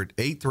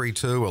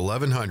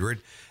 800-832-1100,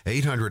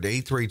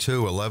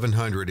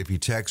 800-832-1100. If you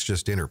text,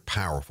 just enter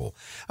powerful.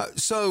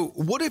 So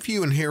what if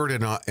you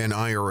inherited an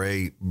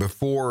IRA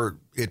before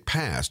it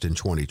passed in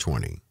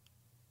 2020?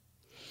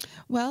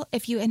 Well,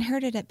 if you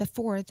inherited it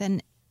before,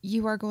 then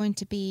you are going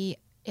to be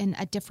in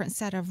a different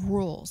set of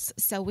rules.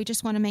 So we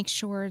just want to make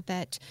sure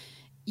that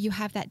you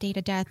have that date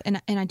of death.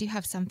 And I do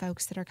have some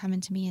folks that are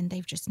coming to me and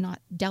they've just not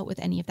dealt with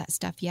any of that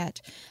stuff yet.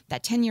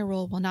 That 10-year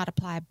rule will not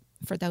apply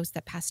for those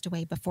that passed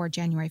away before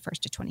January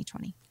 1st of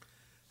 2020.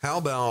 How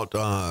about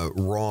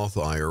Roth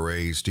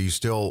IRAs? Do you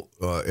still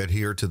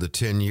adhere to the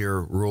 10-year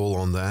rule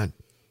on that?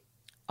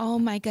 Oh,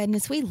 my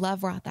goodness. We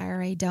love Roth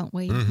IRA, don't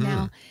we? Mm-hmm.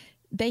 Now,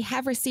 they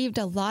have received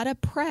a lot of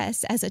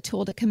press as a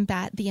tool to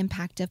combat the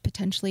impact of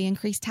potentially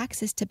increased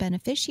taxes to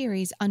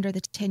beneficiaries under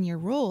the 10-year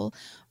rule.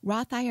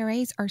 Roth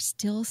IRAs are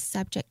still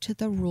subject to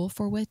the rule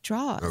for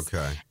withdrawals.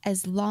 Okay.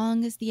 As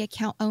long as the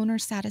account owner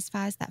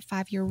satisfies that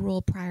 5-year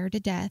rule prior to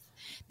death,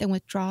 then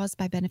withdrawals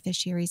by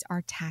beneficiaries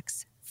are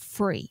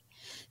tax-free.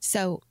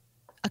 So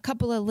a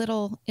couple of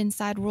little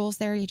inside rules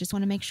there. You just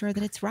want to make sure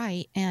that it's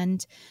right.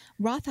 And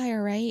Roth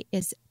IRA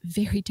is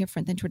very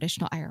different than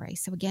traditional IRA.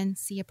 So again,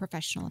 see a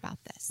professional about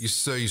this.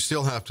 So you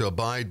still have to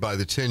abide by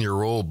the 10-year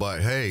rule,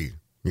 but hey,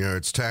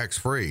 it's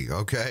tax-free.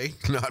 Okay,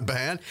 not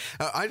bad.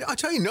 I'll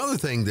tell you another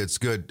thing that's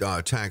good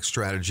tax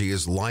strategy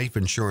is life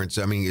insurance.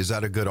 I mean, is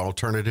that a good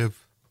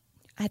alternative?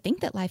 I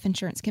think that life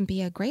insurance can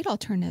be a great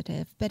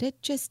alternative, but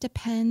it just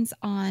depends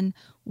on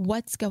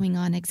what's going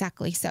on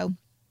exactly. So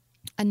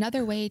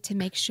another way to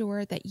make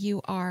sure that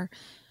you are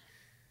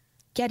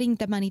getting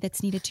the money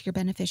that's needed to your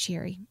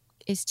beneficiary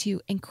is to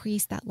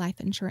increase that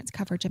life insurance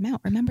coverage amount.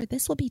 Remember,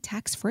 this will be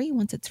tax-free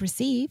once it's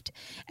received,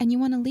 and you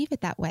want to leave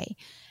it that way.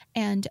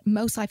 And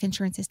most life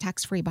insurance is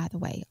tax-free, by the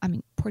way. I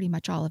mean, pretty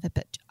much all of it,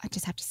 but I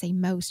just have to say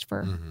most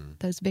for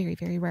those very,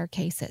 very rare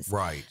cases.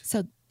 Right.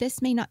 So this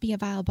may not be a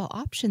viable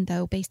option,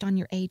 though, based on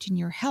your age and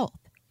your health.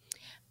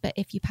 But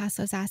if you pass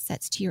those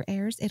assets to your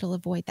heirs, it'll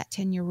avoid that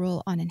 10-year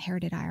rule on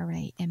inherited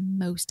IRA in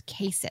most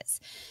cases.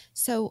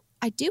 So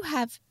I do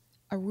have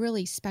a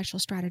really special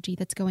strategy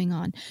that's going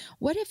on.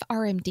 What if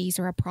RMDs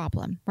are a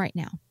problem right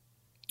now?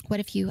 What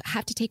if you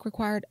have to take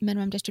required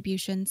minimum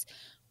distributions?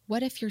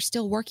 What if you're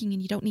still working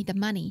and you don't need the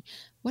money?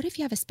 What if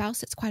you have a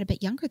spouse that's quite a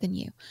bit younger than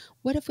you?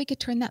 What if we could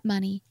turn that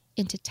money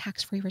into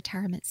tax-free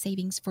retirement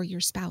savings for your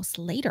spouse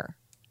later?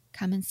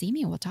 Come and see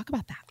me and we'll talk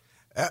about that.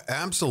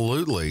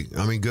 Absolutely.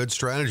 I mean, good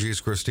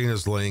strategies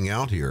Christina's laying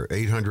out here.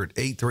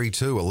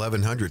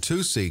 800-832-1100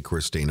 to see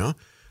Christina.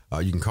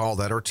 You can call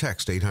that or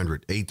text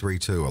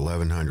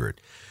 800-832-1100.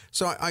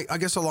 So I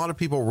guess a lot of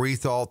people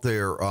rethought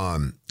their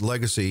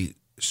legacy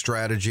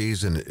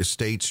strategies and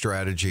estate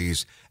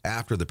strategies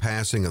after the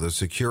passing of the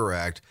Secure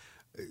Act.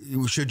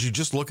 Should you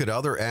just look at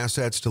other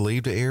assets to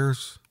leave to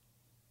heirs?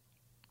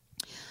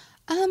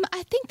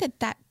 I think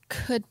that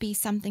could be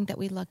something that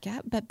we look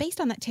at, but based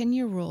on that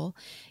 10-year rule,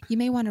 you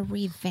may want to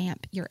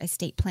revamp your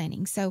estate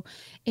planning. So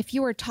if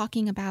you were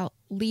talking about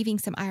leaving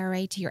some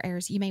IRA to your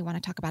heirs, you may want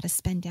to talk about a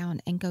spend down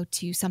and go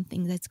to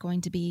something that's going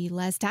to be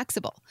less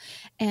taxable.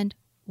 And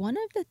one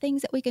of the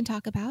things that we can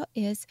talk about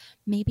is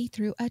maybe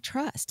through a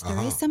trust.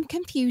 There is some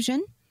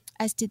confusion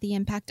as to the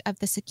impact of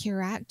the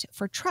Secure Act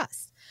for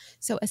trusts.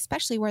 So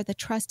especially where the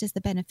trust is the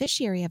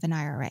beneficiary of an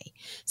IRA.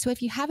 So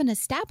if you have an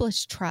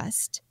established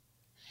trust,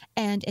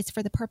 and it's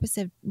for the purpose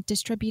of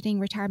distributing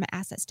retirement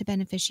assets to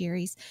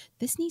beneficiaries,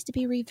 this needs to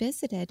be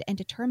revisited and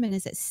determined,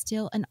 is it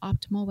still an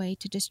optimal way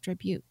to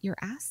distribute your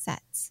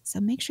assets? So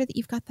make sure that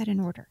you've got that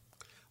in order.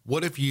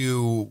 What if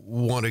you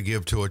want to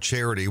give to a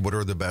charity? What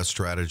are the best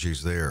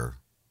strategies there?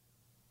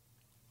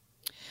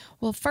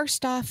 Well,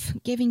 first off,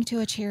 giving to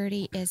a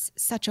charity is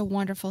such a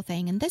wonderful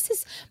thing. And this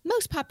is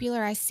most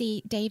popular, I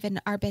see, Dave,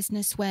 in our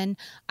business when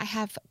I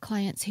have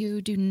clients who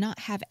do not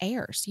have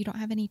heirs. You don't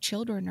have any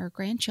children or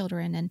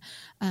grandchildren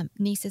and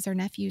nieces or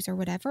nephews or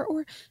whatever.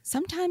 Or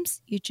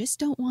sometimes you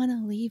just don't want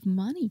to leave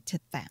money to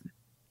them.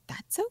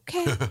 That's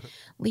okay.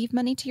 Leave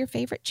money to your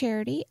favorite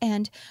charity.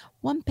 And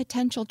one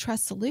potential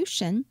trust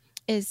solution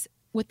is,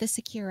 with the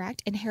Secure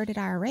Act, inherited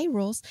IRA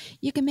rules,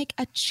 you can make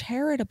a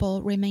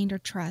charitable remainder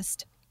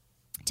trust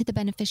to the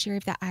beneficiary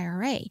of that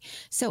IRA.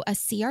 So a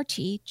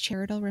CRT,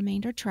 Charitable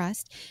Remainder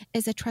Trust,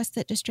 is a trust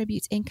that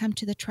distributes income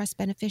to the trust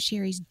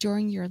beneficiaries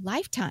during your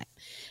lifetime.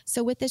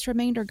 So with this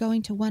remainder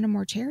going to one or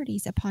more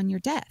charities upon your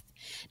death.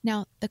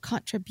 Now, the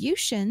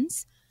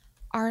contributions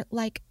are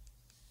like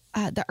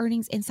the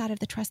earnings inside of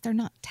the trust. They're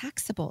not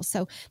taxable.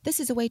 So this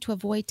is a way to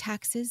avoid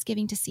taxes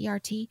giving to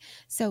CRT.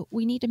 So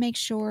we need to make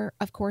sure,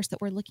 of course,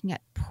 that we're looking at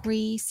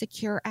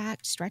pre-Secure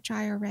Act, stretch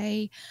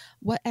IRA,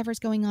 whatever's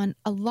going on.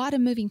 A lot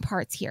of moving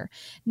parts here.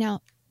 Now,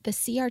 the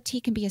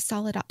CRT can be a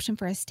solid option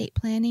for estate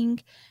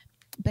planning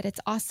but it's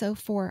also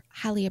for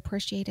highly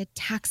appreciated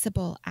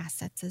taxable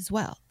assets as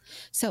well.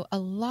 So a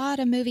lot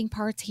of moving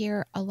parts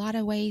here, a lot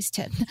of ways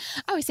to, I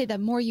always say the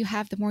more you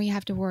have, the more you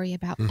have to worry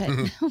about, but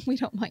we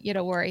don't want you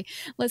to worry.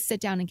 Let's sit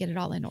down and get it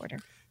all in order.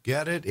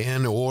 Get it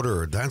in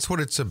order. That's what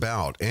it's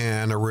about.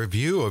 And a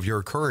review of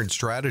your current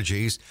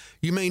strategies.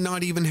 You may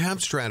not even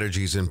have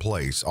strategies in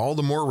place. All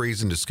the more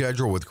reason to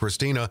schedule with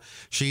Christina.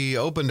 She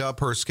opened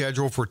up her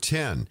schedule for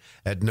 10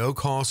 at no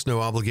cost,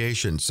 no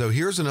obligation. So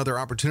here's another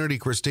opportunity,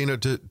 Christina,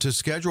 to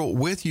schedule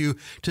with you,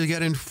 to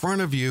get in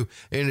front of you.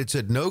 And it's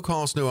at no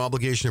cost, no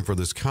obligation for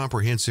this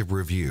comprehensive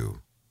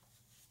review.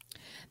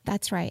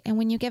 That's right. And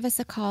when you give us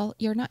a call,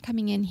 you're not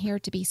coming in here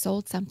to be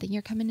sold something.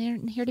 You're coming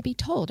in here to be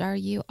told, are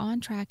you on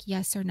track?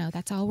 Yes or no?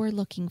 That's all we're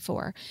looking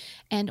for.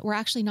 And we're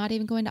actually not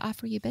even going to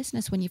offer you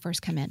business when you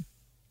first come in.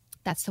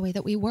 That's the way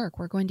that we work.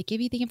 We're going to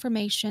give you the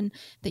information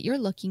that you're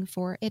looking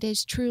for. It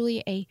is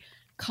truly a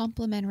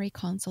complimentary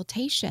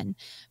consultation.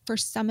 For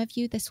some of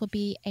you, this will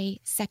be a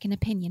second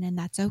opinion, and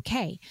that's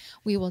okay.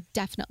 We will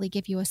definitely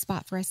give you a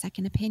spot for a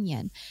second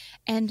opinion.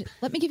 And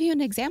let me give you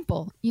an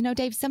example. You know,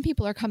 Dave, some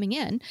people are coming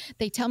in,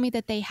 they tell me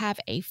that they have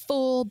a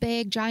full,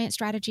 big, giant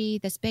strategy,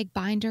 this big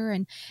binder,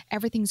 and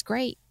everything's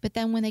great. But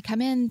then when they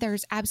come in,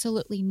 there's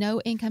absolutely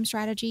no income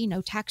strategy,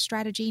 no tax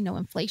strategy, no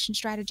inflation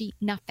strategy,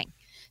 nothing.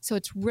 So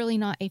it's really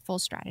not a full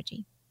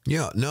strategy.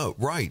 Yeah, no,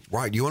 right.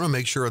 You want to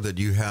make sure that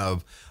you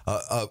have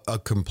a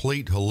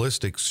complete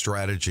holistic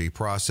strategy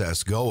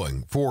process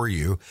going for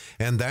you.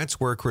 And that's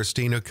where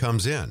Christina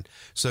comes in.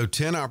 So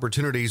 10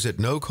 opportunities at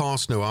no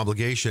cost, no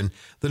obligation.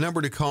 The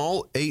number to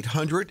call,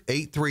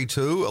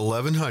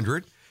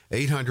 800-832-1100.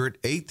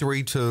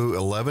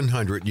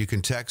 800-832-1100. You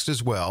can text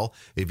as well.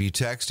 If you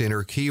text,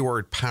 enter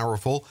keyword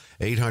powerful,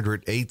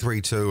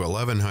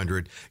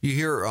 800-832-1100. You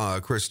hear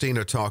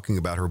Christina talking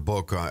about her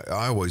book. I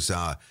always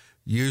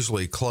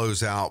usually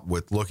close out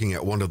with looking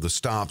at one of the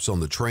stops on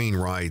the train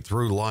ride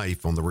through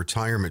life on the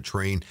retirement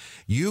train.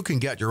 You can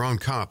get your own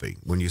copy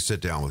when you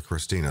sit down with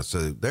Christina.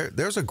 So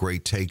there's a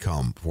great take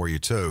home for you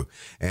too.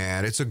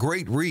 And it's a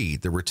great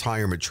read, The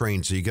Retirement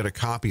Train. So you get a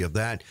copy of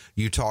that.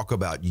 You talk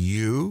about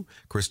you.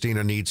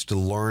 Christina needs to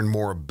learn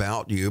more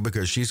about you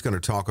because she's going to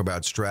talk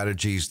about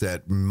strategies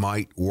that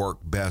might work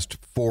best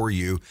for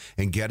you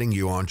and getting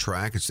you on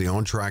track. It's the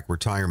On Track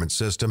Retirement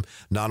System,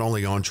 not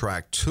only on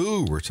track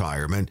to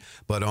retirement,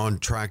 but on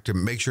track to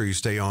make sure you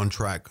stay on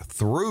track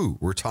through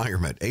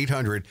retirement.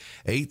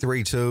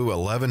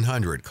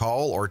 800-832-1100.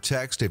 Call or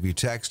text. If you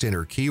text,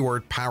 enter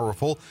keyword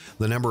powerful.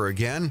 The number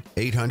again,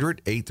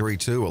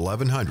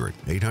 800-832-1100.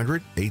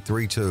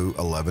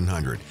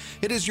 800-832-1100.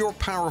 It is your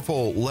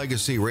Powerful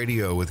Legacy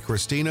Radio with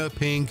Christina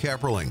Ping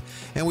Kepperling.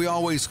 And we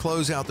always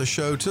close out the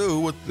show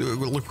too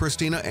with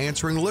Christina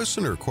answering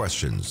listener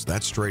questions.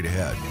 That's straight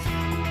ahead.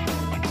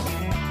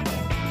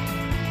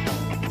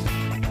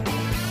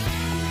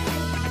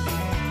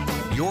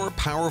 Your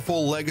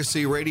Powerful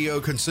Legacy Radio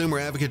consumer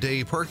advocate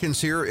Dave Perkins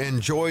here.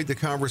 Enjoyed the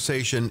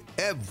conversation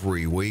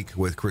every week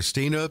with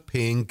Christina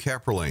Ping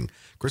Kepperling.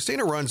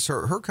 Christina runs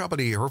her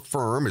company, her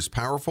firm is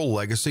Powerful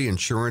Legacy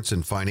Insurance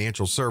and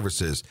Financial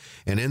Services,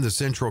 and in the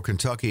Central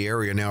Kentucky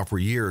area now for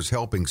years,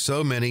 helping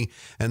so many.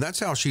 And that's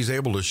how she's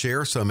able to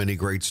share so many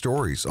great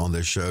stories on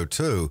this show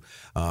too,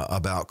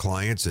 about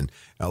clients. And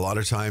a lot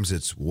of times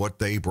it's what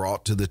they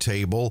brought to the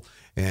table,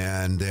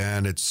 and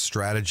then it's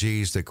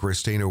strategies that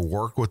Christina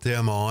worked with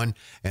them on.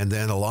 And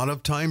then a lot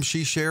of times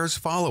she shares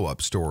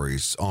follow-up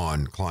stories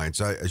on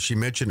clients. She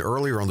mentioned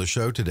earlier on the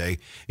show today,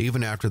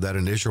 even after that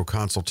initial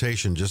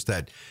consultation, just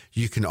that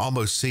you can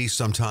almost see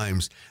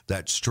sometimes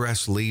that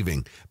stress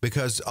leaving,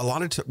 because a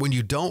lot of when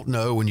you don't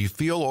know, when you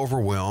feel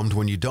overwhelmed,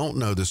 when you don't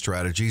know the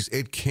strategies,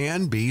 it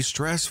can be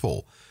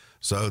stressful.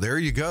 So there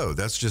you go.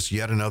 That's just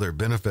yet another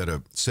benefit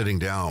of sitting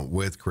down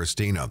with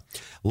Christina.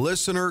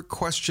 Listener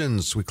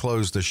questions. We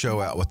close the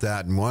show out with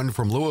that. And one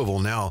from Louisville.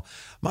 Now,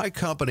 my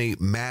company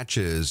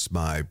matches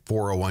my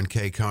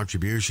 401k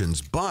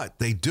contributions, but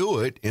they do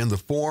it in the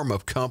form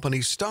of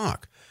company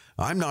stock.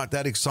 I'm not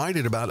that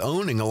excited about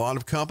owning a lot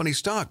of company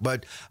stock,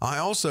 but I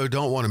also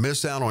don't want to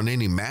miss out on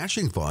any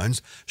matching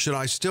funds. Should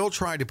I still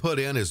try to put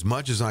in as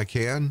much as I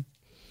can?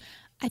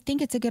 I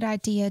think it's a good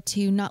idea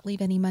to not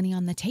leave any money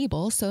on the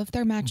table. So if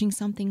they're matching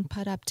something,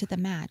 put up to the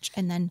match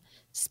and then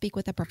speak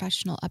with a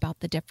professional about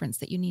the difference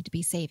that you need to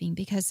be saving.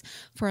 Because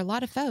for a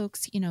lot of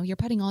folks, you know, you're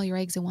putting all your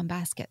eggs in one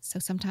basket. So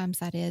sometimes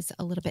that is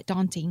a little bit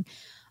daunting.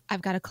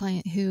 I've got a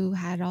client who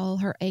had all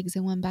her eggs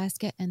in one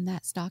basket and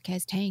that stock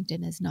has tanked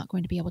and is not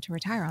going to be able to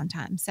retire on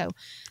time. So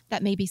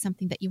that may be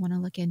something that you want to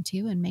look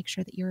into and make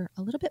sure that you're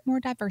a little bit more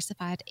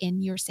diversified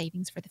in your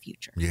savings for the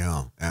future.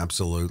 Yeah,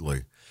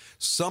 absolutely.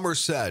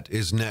 Somerset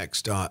is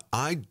next.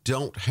 I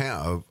don't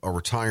have a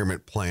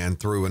retirement plan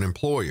through an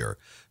employer.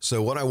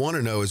 So what I want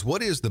to know is,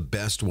 what is the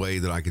best way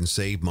that I can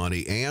save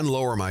money and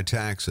lower my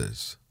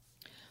taxes?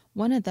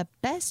 One of the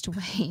best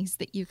ways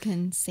that you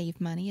can save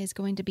money is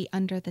going to be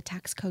under the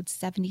tax code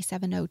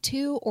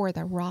 7702 or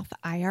the Roth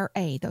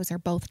IRA. Those are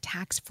both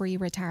tax-free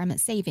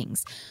retirement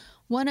savings.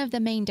 One of the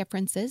main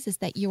differences is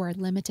that you are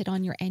limited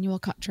on your annual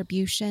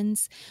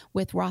contributions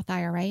with Roth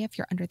IRA if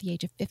you're under the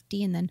age of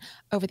 50, and then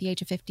over the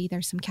age of 50,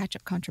 there's some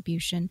catch-up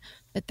contribution,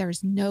 but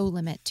there's no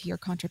limit to your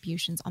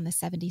contributions on the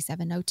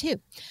 7702.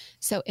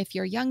 So if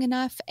you're young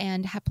enough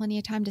and have plenty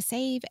of time to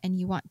save and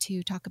you want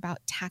to talk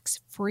about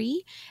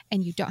tax-free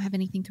and you don't have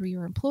anything through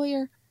your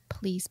employer,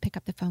 please pick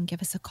up the phone,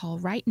 give us a call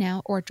right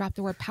now, or drop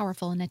the word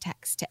powerful in a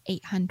text to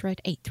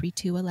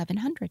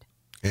 800-832-1100.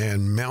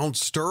 And Mount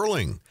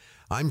Sterling.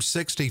 I'm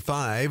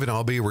 65 and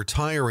I'll be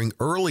retiring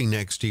early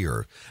next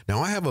year.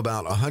 Now I have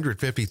about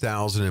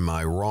 $150,000 in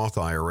my Roth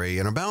IRA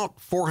and about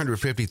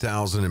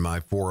 $450,000 in my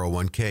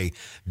 401k.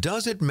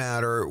 Does it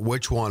matter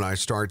which one I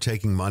start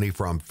taking money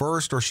from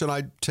first, or should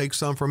I take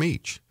some from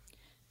each?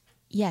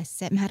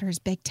 Yes, it matters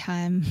big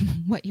time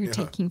what you're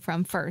taking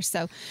from first.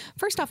 So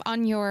first off,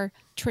 on your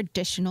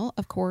traditional,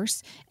 of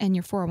course, and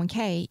your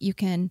 401k, you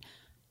can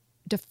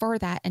defer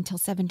that until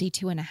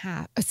 72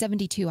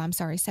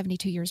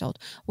 years old.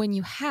 When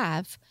you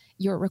have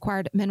your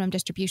required minimum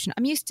distribution,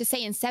 I'm used to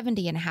saying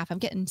 70 and a half. I'm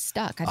getting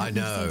stuck. I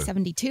know. Say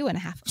 72 and a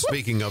half.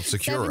 Speaking of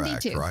Secure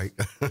Act, right?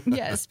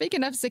 Yeah,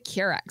 speaking of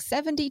Secure Act,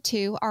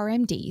 72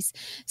 RMDs.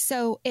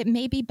 So it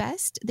may be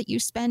best that you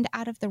spend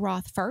out of the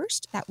Roth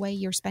first. That way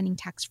you're spending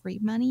tax-free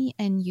money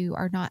and you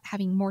are not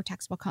having more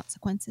taxable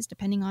consequences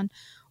depending on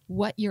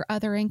what your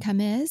other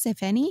income is,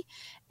 if any.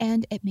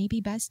 And it may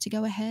be best to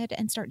go ahead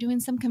and start doing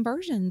some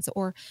conversions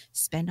or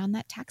spend on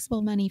that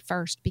taxable money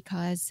first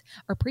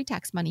or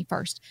pre-tax money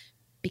first,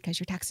 because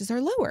your taxes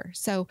are lower.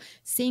 So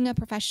seeing a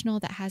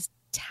professional that has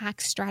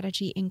tax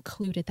strategy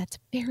included, that's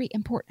very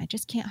important. I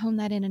just can't hone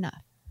that in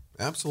enough.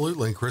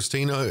 Absolutely. And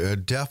Christina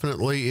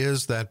definitely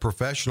is that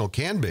professional,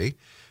 can be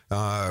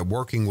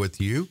working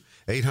with you.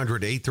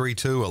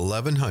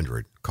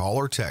 800-832-1100. Call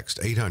or text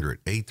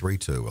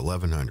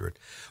 800-832-1100.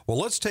 Well,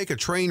 let's take a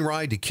train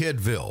ride to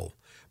Kidville,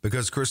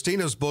 because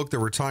Christina's book, The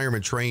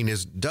Retirement Train,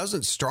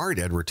 doesn't start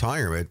at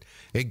retirement.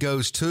 It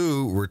goes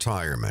to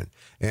retirement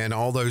and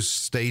all those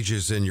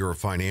stages in your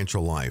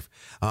financial life.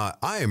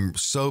 I am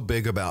so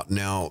big about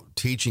now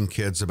teaching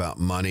kids about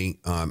money.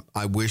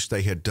 I wish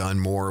they had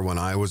done more when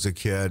I was a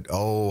kid.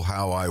 Oh,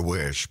 how I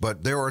wish.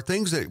 But there are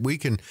things that we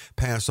can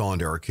pass on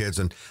to our kids.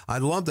 And I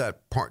love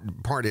that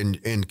part in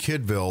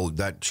Kidville,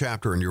 that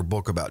chapter in your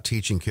book about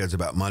teaching kids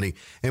about money.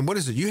 And what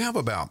is it? You have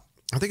about,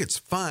 I think it's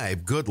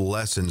 5 good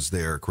lessons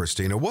there,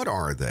 Christina. What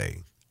are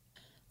they?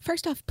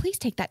 First off, please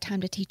take that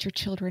time to teach your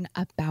children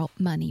about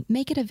money.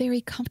 Make it a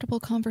very comfortable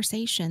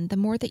conversation. The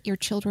more that your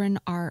children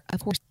are,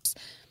 of course,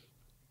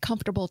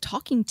 comfortable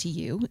talking to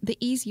you, the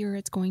easier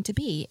it's going to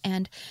be.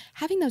 And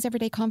having those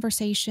everyday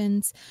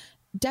conversations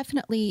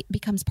definitely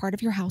becomes part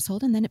of your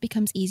household, and then it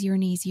becomes easier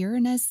and easier.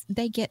 And as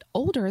they get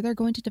older, they're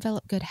going to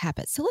develop good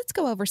habits. So let's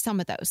go over some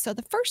of those. So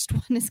the first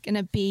one is going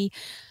to be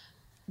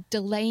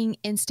delaying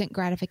instant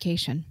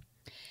gratification.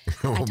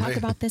 I talk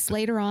about this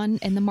later on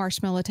in the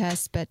marshmallow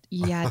test, but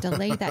yeah,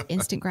 delay that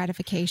instant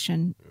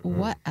gratification.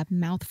 What a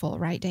mouthful,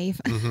 right,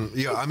 Dave?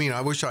 Yeah, I mean,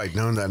 I wish I'd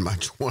known that in my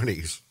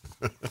 20s.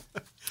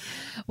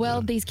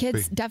 Well, these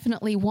kids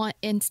definitely want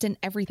instant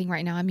everything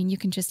right now. I mean, you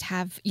can just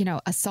have,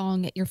 a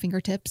song at your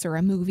fingertips or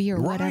a movie or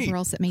whatever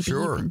else it may be.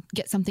 Sure. You can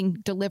get something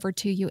delivered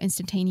to you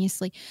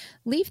instantaneously.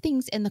 Leave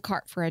things in the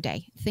cart for a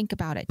day. Think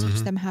about it.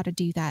 Teach them how to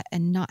do that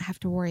and not have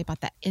to worry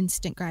about that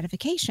instant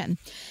gratification.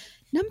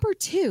 Number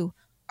 2,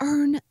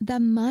 earn the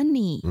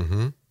money.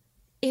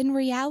 In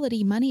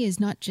reality, money is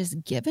not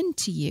just given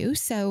to you.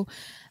 So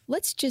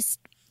let's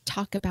just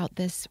talk about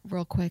this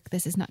real quick.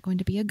 This is not going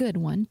to be a good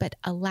one, but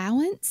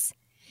allowance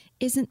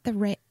isn't the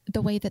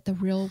way that the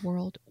real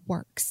world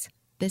works.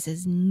 This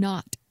is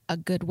not a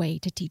good way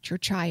to teach your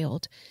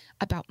child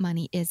about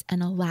money, is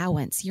an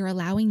allowance. You're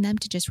allowing them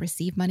to just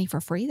receive money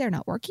for free. They're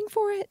not working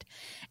for it.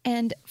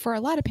 And for a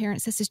lot of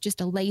parents, this is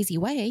just a lazy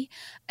way.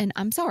 And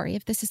I'm sorry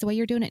if this is the way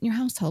you're doing it in your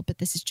household, but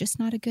this is just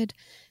not a good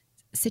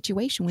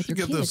situation with your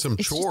kids. Give them some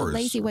it's chores. Just a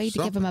lazy way to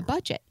give them a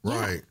budget.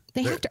 Right. Yeah,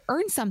 they have to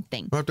earn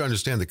something. You have to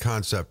understand the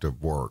concept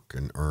of work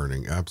and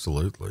earning.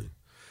 Absolutely.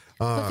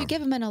 But if you give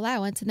them an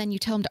allowance and then you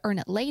tell them to earn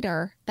it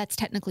later, that's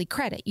technically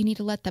credit. You need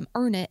to let them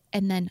earn it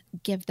and then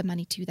give the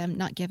money to them.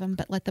 Not give them,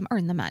 but let them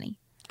earn the money.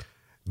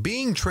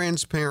 Being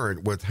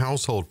transparent with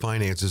household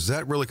finances, is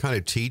that really kind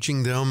of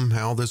teaching them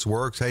how this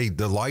works? Hey,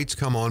 the lights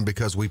come on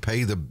because we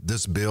pay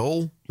this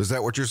bill. Is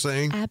that what you're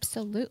saying?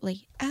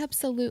 Absolutely.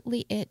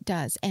 Absolutely it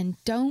does.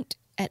 And don't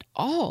at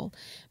all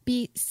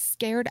be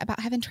scared about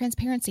having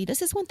transparency.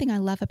 This is one thing I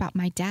love about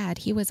my dad.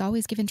 He was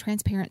always given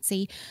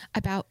transparency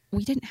about,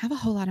 we didn't have a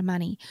whole lot of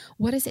money.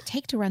 What does it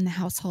take to run the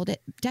household?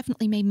 It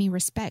definitely made me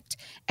respect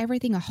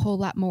everything a whole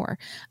lot more.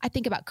 I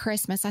think about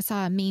Christmas. I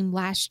saw a meme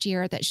last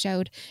year that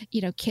showed,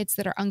 kids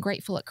that are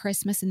ungrateful at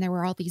Christmas, and there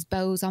were all these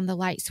bows on the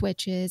light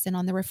switches and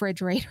on the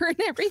refrigerator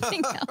and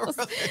everything else.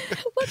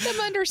 Right. Let them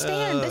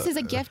understand this is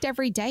a gift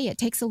every day. It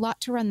takes a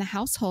lot to run the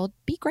household.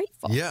 Be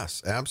grateful.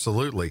 Yes,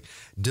 absolutely.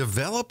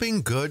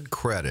 Developing good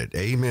credit.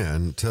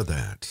 Amen to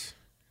that.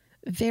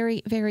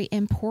 Very, very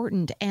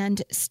important.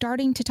 And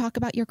starting to talk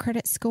about your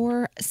credit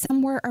score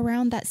somewhere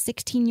around that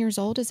 16 years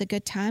old is a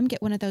good time.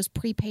 Get one of those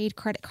prepaid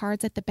credit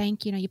cards at the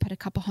bank. You put a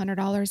couple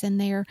 $100 in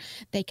there.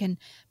 They can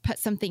put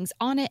some things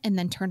on it and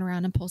then turn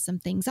around and pull some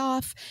things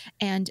off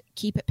and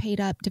keep it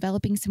paid up,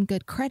 developing some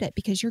good credit,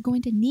 because you're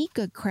going to need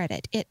good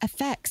credit. It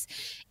affects,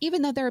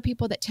 even though there are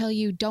people that tell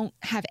you don't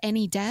have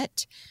any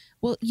debt,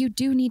 well, you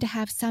do need to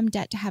have some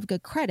debt to have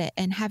good credit,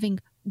 and having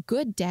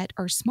good debt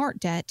or smart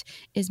debt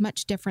is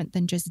much different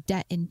than just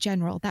debt in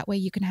general. That way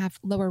you can have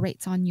lower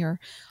rates on your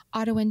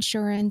auto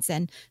insurance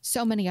and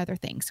so many other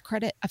things.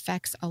 Credit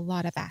affects a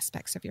lot of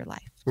aspects of your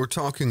life. We're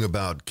talking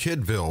about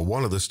Kidville,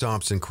 one of the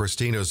stops in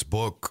Christina's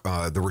book,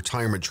 The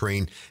Retirement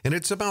Train, and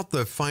it's about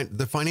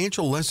the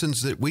financial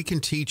lessons that we can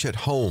teach at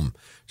home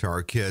to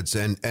our kids.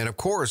 And of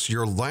course,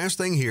 your last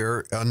thing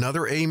here,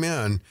 another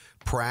amen,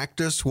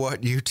 practice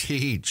what you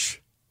teach.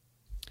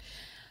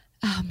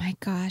 Oh my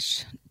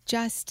gosh.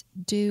 Just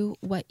do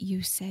what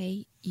you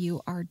say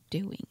you are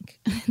doing.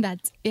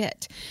 That's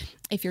it.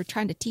 If you're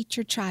trying to teach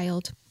your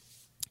child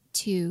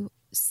to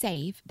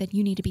save, then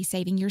you need to be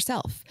saving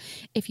yourself.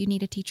 If you need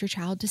to teach your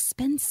child to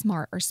spend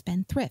smart or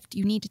spend thrift,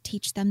 you need to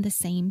teach them the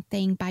same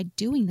thing by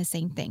doing the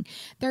same thing.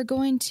 They're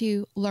going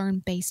to learn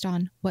based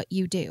on what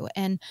you do.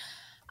 And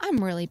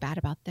I'm really bad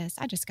about this.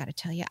 I just got to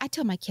tell you, I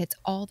tell my kids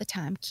all the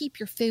time, keep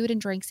your food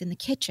and drinks in the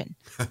kitchen.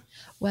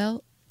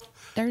 Well,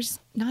 there's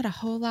not a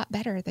whole lot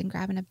better than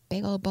grabbing a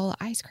big old bowl of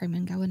ice cream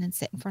and going and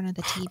sit in front of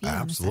the TV.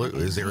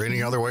 Absolutely. Is there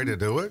any other way to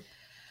do it?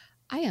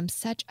 I am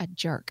such a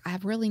jerk. I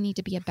really need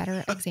to be a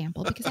better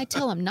example, because I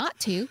tell them not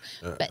to.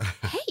 But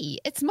hey,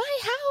 it's my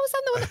house.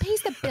 I'm the one that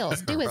pays the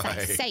bills. Do as I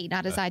say,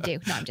 not as I do.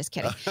 No, I'm just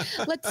kidding.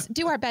 Let's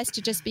do our best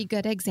to just be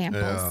good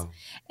examples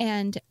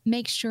and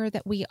make sure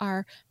that we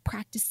are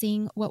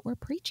practicing what we're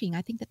preaching.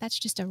 I think that that's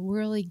just a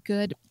really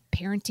good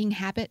parenting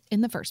habit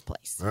in the first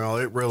place. Well,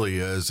 it really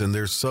is. And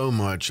there's so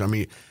much. I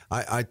mean,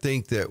 I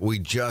think that we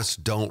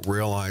just don't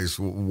realize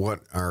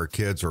what our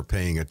kids are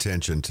paying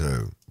attention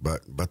to,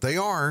 but they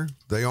are.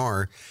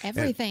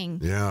 Everything.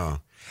 And, yeah.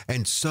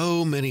 And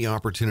so many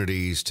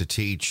opportunities to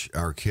teach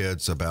our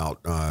kids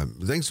about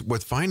things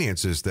with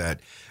finances that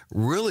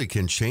really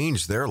can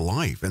change their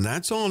life. And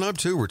that's on up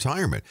to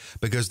retirement,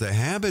 because the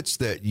habits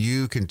that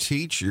you can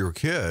teach your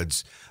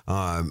kids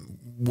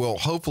will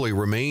hopefully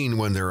remain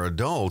when they're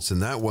adults.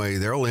 And that way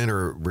they'll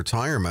enter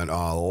retirement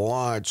a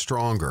lot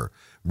stronger,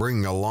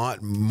 bringing a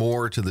lot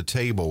more to the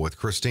table with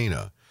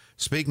Christina.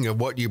 Speaking of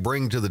what you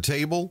bring to the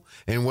table,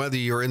 and whether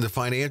you're in the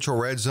financial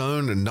red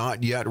zone and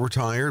not yet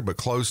retired, but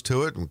close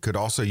to it, and could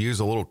also use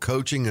a little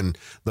coaching and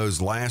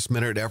those last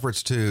minute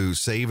efforts to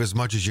save as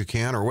much as you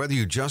can, or whether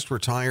you just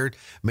retired,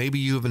 maybe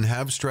you even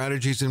have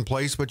strategies in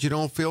place, but you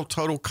don't feel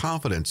total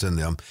confidence in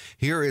them.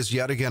 Here is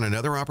yet again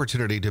another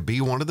opportunity to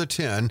be one of the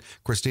 10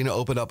 Christina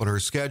opened up on her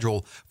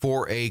schedule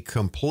for a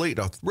complete,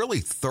 a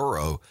really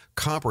thorough,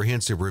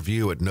 comprehensive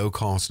review at no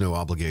cost, no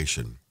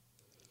obligation.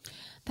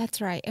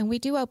 That's right. And we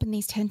do open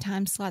these 10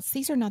 time slots.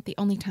 These are not the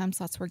only time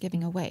slots we're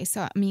giving away.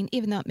 So, I mean,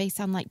 even though it may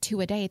sound like 2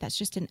 a day, that's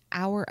just an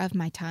hour of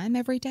my time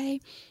every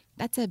day.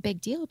 That's a big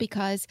deal,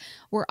 because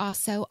we're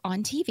also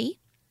on TV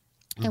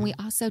and we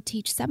also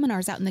teach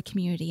seminars out in the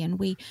community. And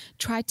we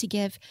try to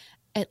give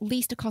at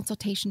least a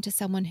consultation to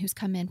someone who's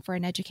come in for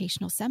an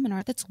educational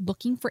seminar that's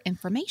looking for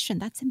information.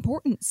 That's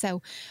important.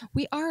 So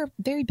we are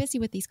very busy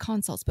with these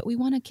consults, but we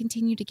want to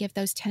continue to give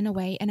those 10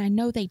 away. And I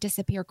know they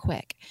disappear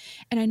quick.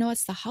 And I know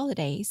it's the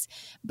holidays,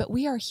 but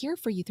we are here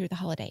for you through the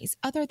holidays,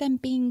 other than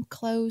being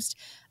closed,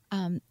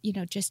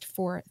 just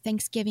for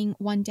Thanksgiving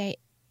one day,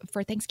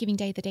 for Thanksgiving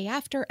Day, the day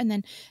after. And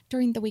then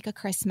during the week of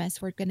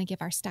Christmas, we're going to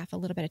give our staff a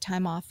little bit of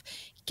time off.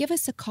 Give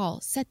us a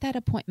call, set that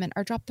appointment,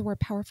 or drop the word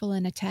powerful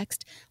in a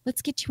text.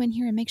 Let's get you in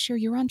here and make sure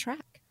you're on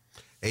track.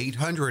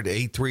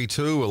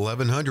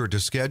 800-832-1100 to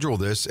schedule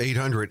this.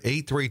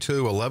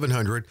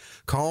 800-832-1100.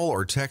 Call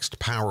or text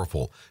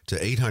powerful to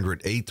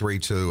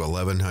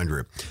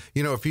 800-832-1100.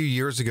 You know, a few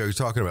years ago, you're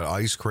talking about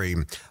ice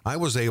cream. I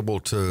was able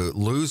to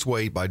lose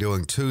weight by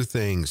doing 2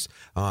 things.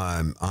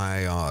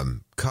 I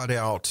cut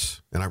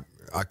out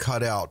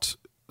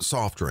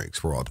soft drinks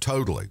for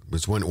totally.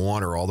 Just went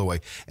water all the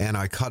way. And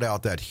I cut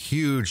out that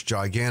huge,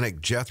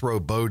 gigantic Jethro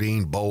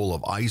Bodine bowl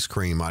of ice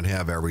cream I'd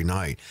have every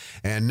night.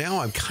 And now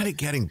I'm kind of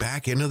getting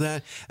back into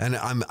that. And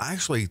I'm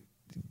actually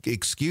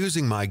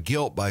excusing my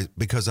guilt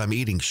because I'm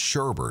eating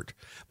sherbet.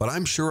 But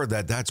I'm sure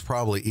that that's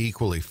probably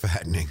equally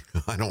fattening.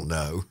 I don't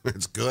know.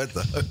 It's good,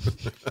 though.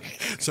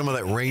 Some of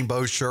that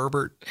rainbow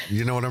sherbet.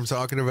 You know what I'm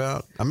talking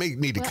about? I may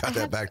need to cut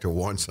that back to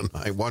once a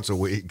night, once a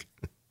week.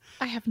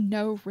 I have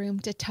no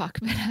room to talk,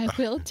 but I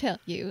will tell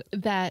you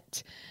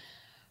that,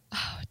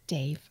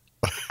 Dave,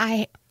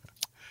 I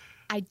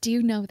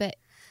do know that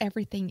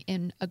everything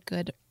in a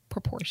good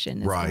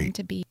proportion is going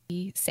to be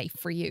safe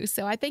for you.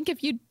 So I think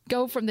if you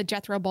go from the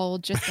Jethro bowl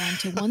just down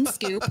to 1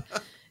 scoop,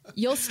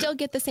 You'll still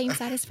get the same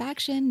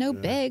satisfaction. No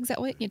bigs.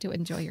 That way you get to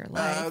enjoy your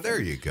life.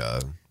 There you go.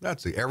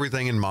 That's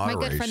everything in moderation.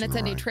 My good friend that's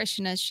a right?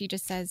 nutritionist, she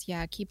just says,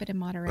 yeah, keep it in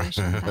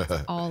moderation.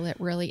 That's all it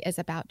really is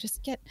about.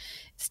 Just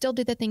still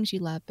do the things you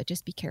love, but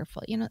just be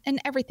careful,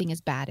 and everything is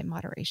bad in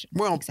moderation.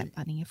 Well, except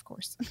money, of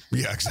course.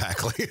 Yeah,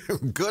 exactly.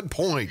 Good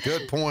point.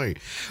 Good point.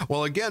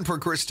 Well, again, for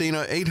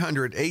Christina,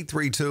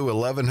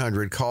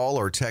 800-832-1100. Call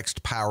or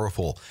text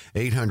POWERFUL,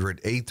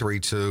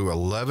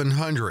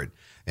 800-832-1100.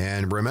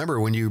 And remember,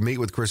 when you meet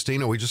with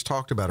Christina, we just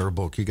talked about her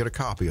book. You get a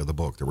copy of the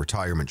book, The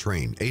Retirement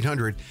Train.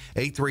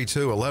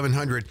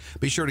 800-832-1100.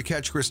 Be sure to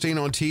catch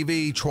Christina on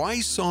TV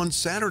twice on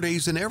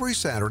Saturdays and every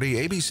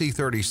Saturday, ABC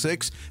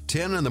 36,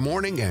 10 in the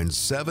morning and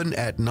 7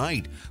 at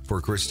night. For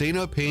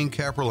Christina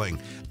Ping-Kepperling,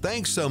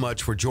 thanks so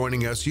much for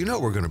joining us. We're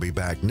going to be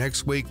back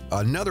next week.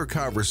 Another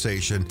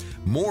conversation,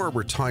 more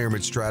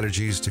retirement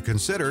strategies to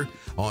consider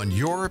on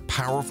Your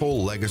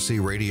Powerful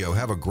Legacy Radio.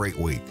 Have a great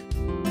week.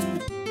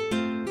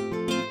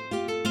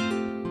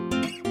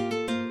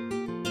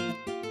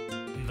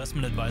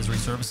 Investment advisory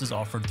services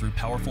offered through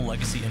Powerful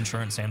Legacy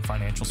Insurance and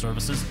Financial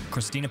Services.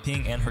 Christina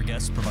Ping and her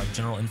guests provide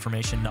general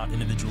information, not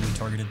individually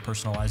targeted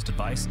personalized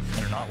advice,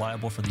 and are not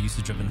liable for the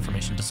usage of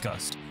information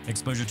discussed.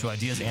 Exposure to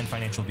ideas and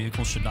financial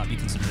vehicles should not be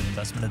considered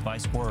investment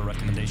advice or a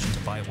recommendation to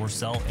buy or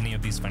sell any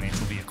of these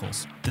financial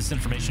vehicles. This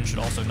information should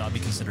also not be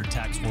considered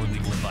tax or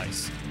legal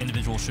advice.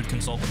 Individuals should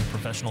consult with a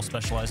professional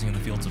specializing in the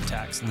fields of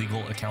tax,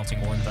 legal, accounting,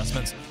 or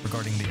investments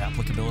regarding the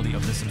applicability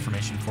of this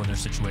information for their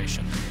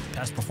situation.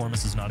 Past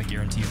performance is not a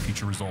guarantee of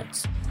future results.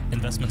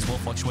 Investments will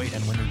fluctuate,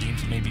 and when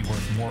redeemed may be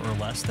worth more or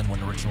less than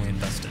when originally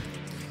invested.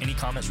 Any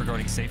comments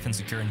regarding safe and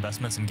secure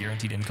investments and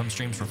guaranteed income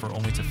streams refer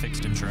only to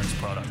fixed insurance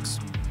products.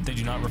 They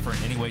do not refer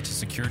in any way to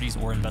securities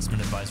or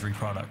investment advisory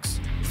products.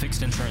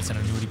 Fixed insurance and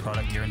annuity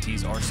product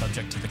guarantees are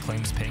subject to the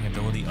claims paying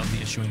ability of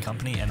the issuing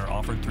company and are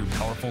offered through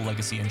Powerful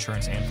Legacy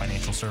Insurance and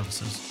Financial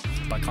Services.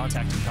 By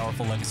contacting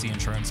Powerful Legacy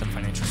Insurance and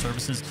Financial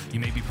Services, you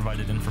may be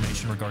provided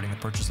information regarding the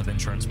purchase of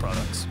insurance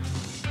products.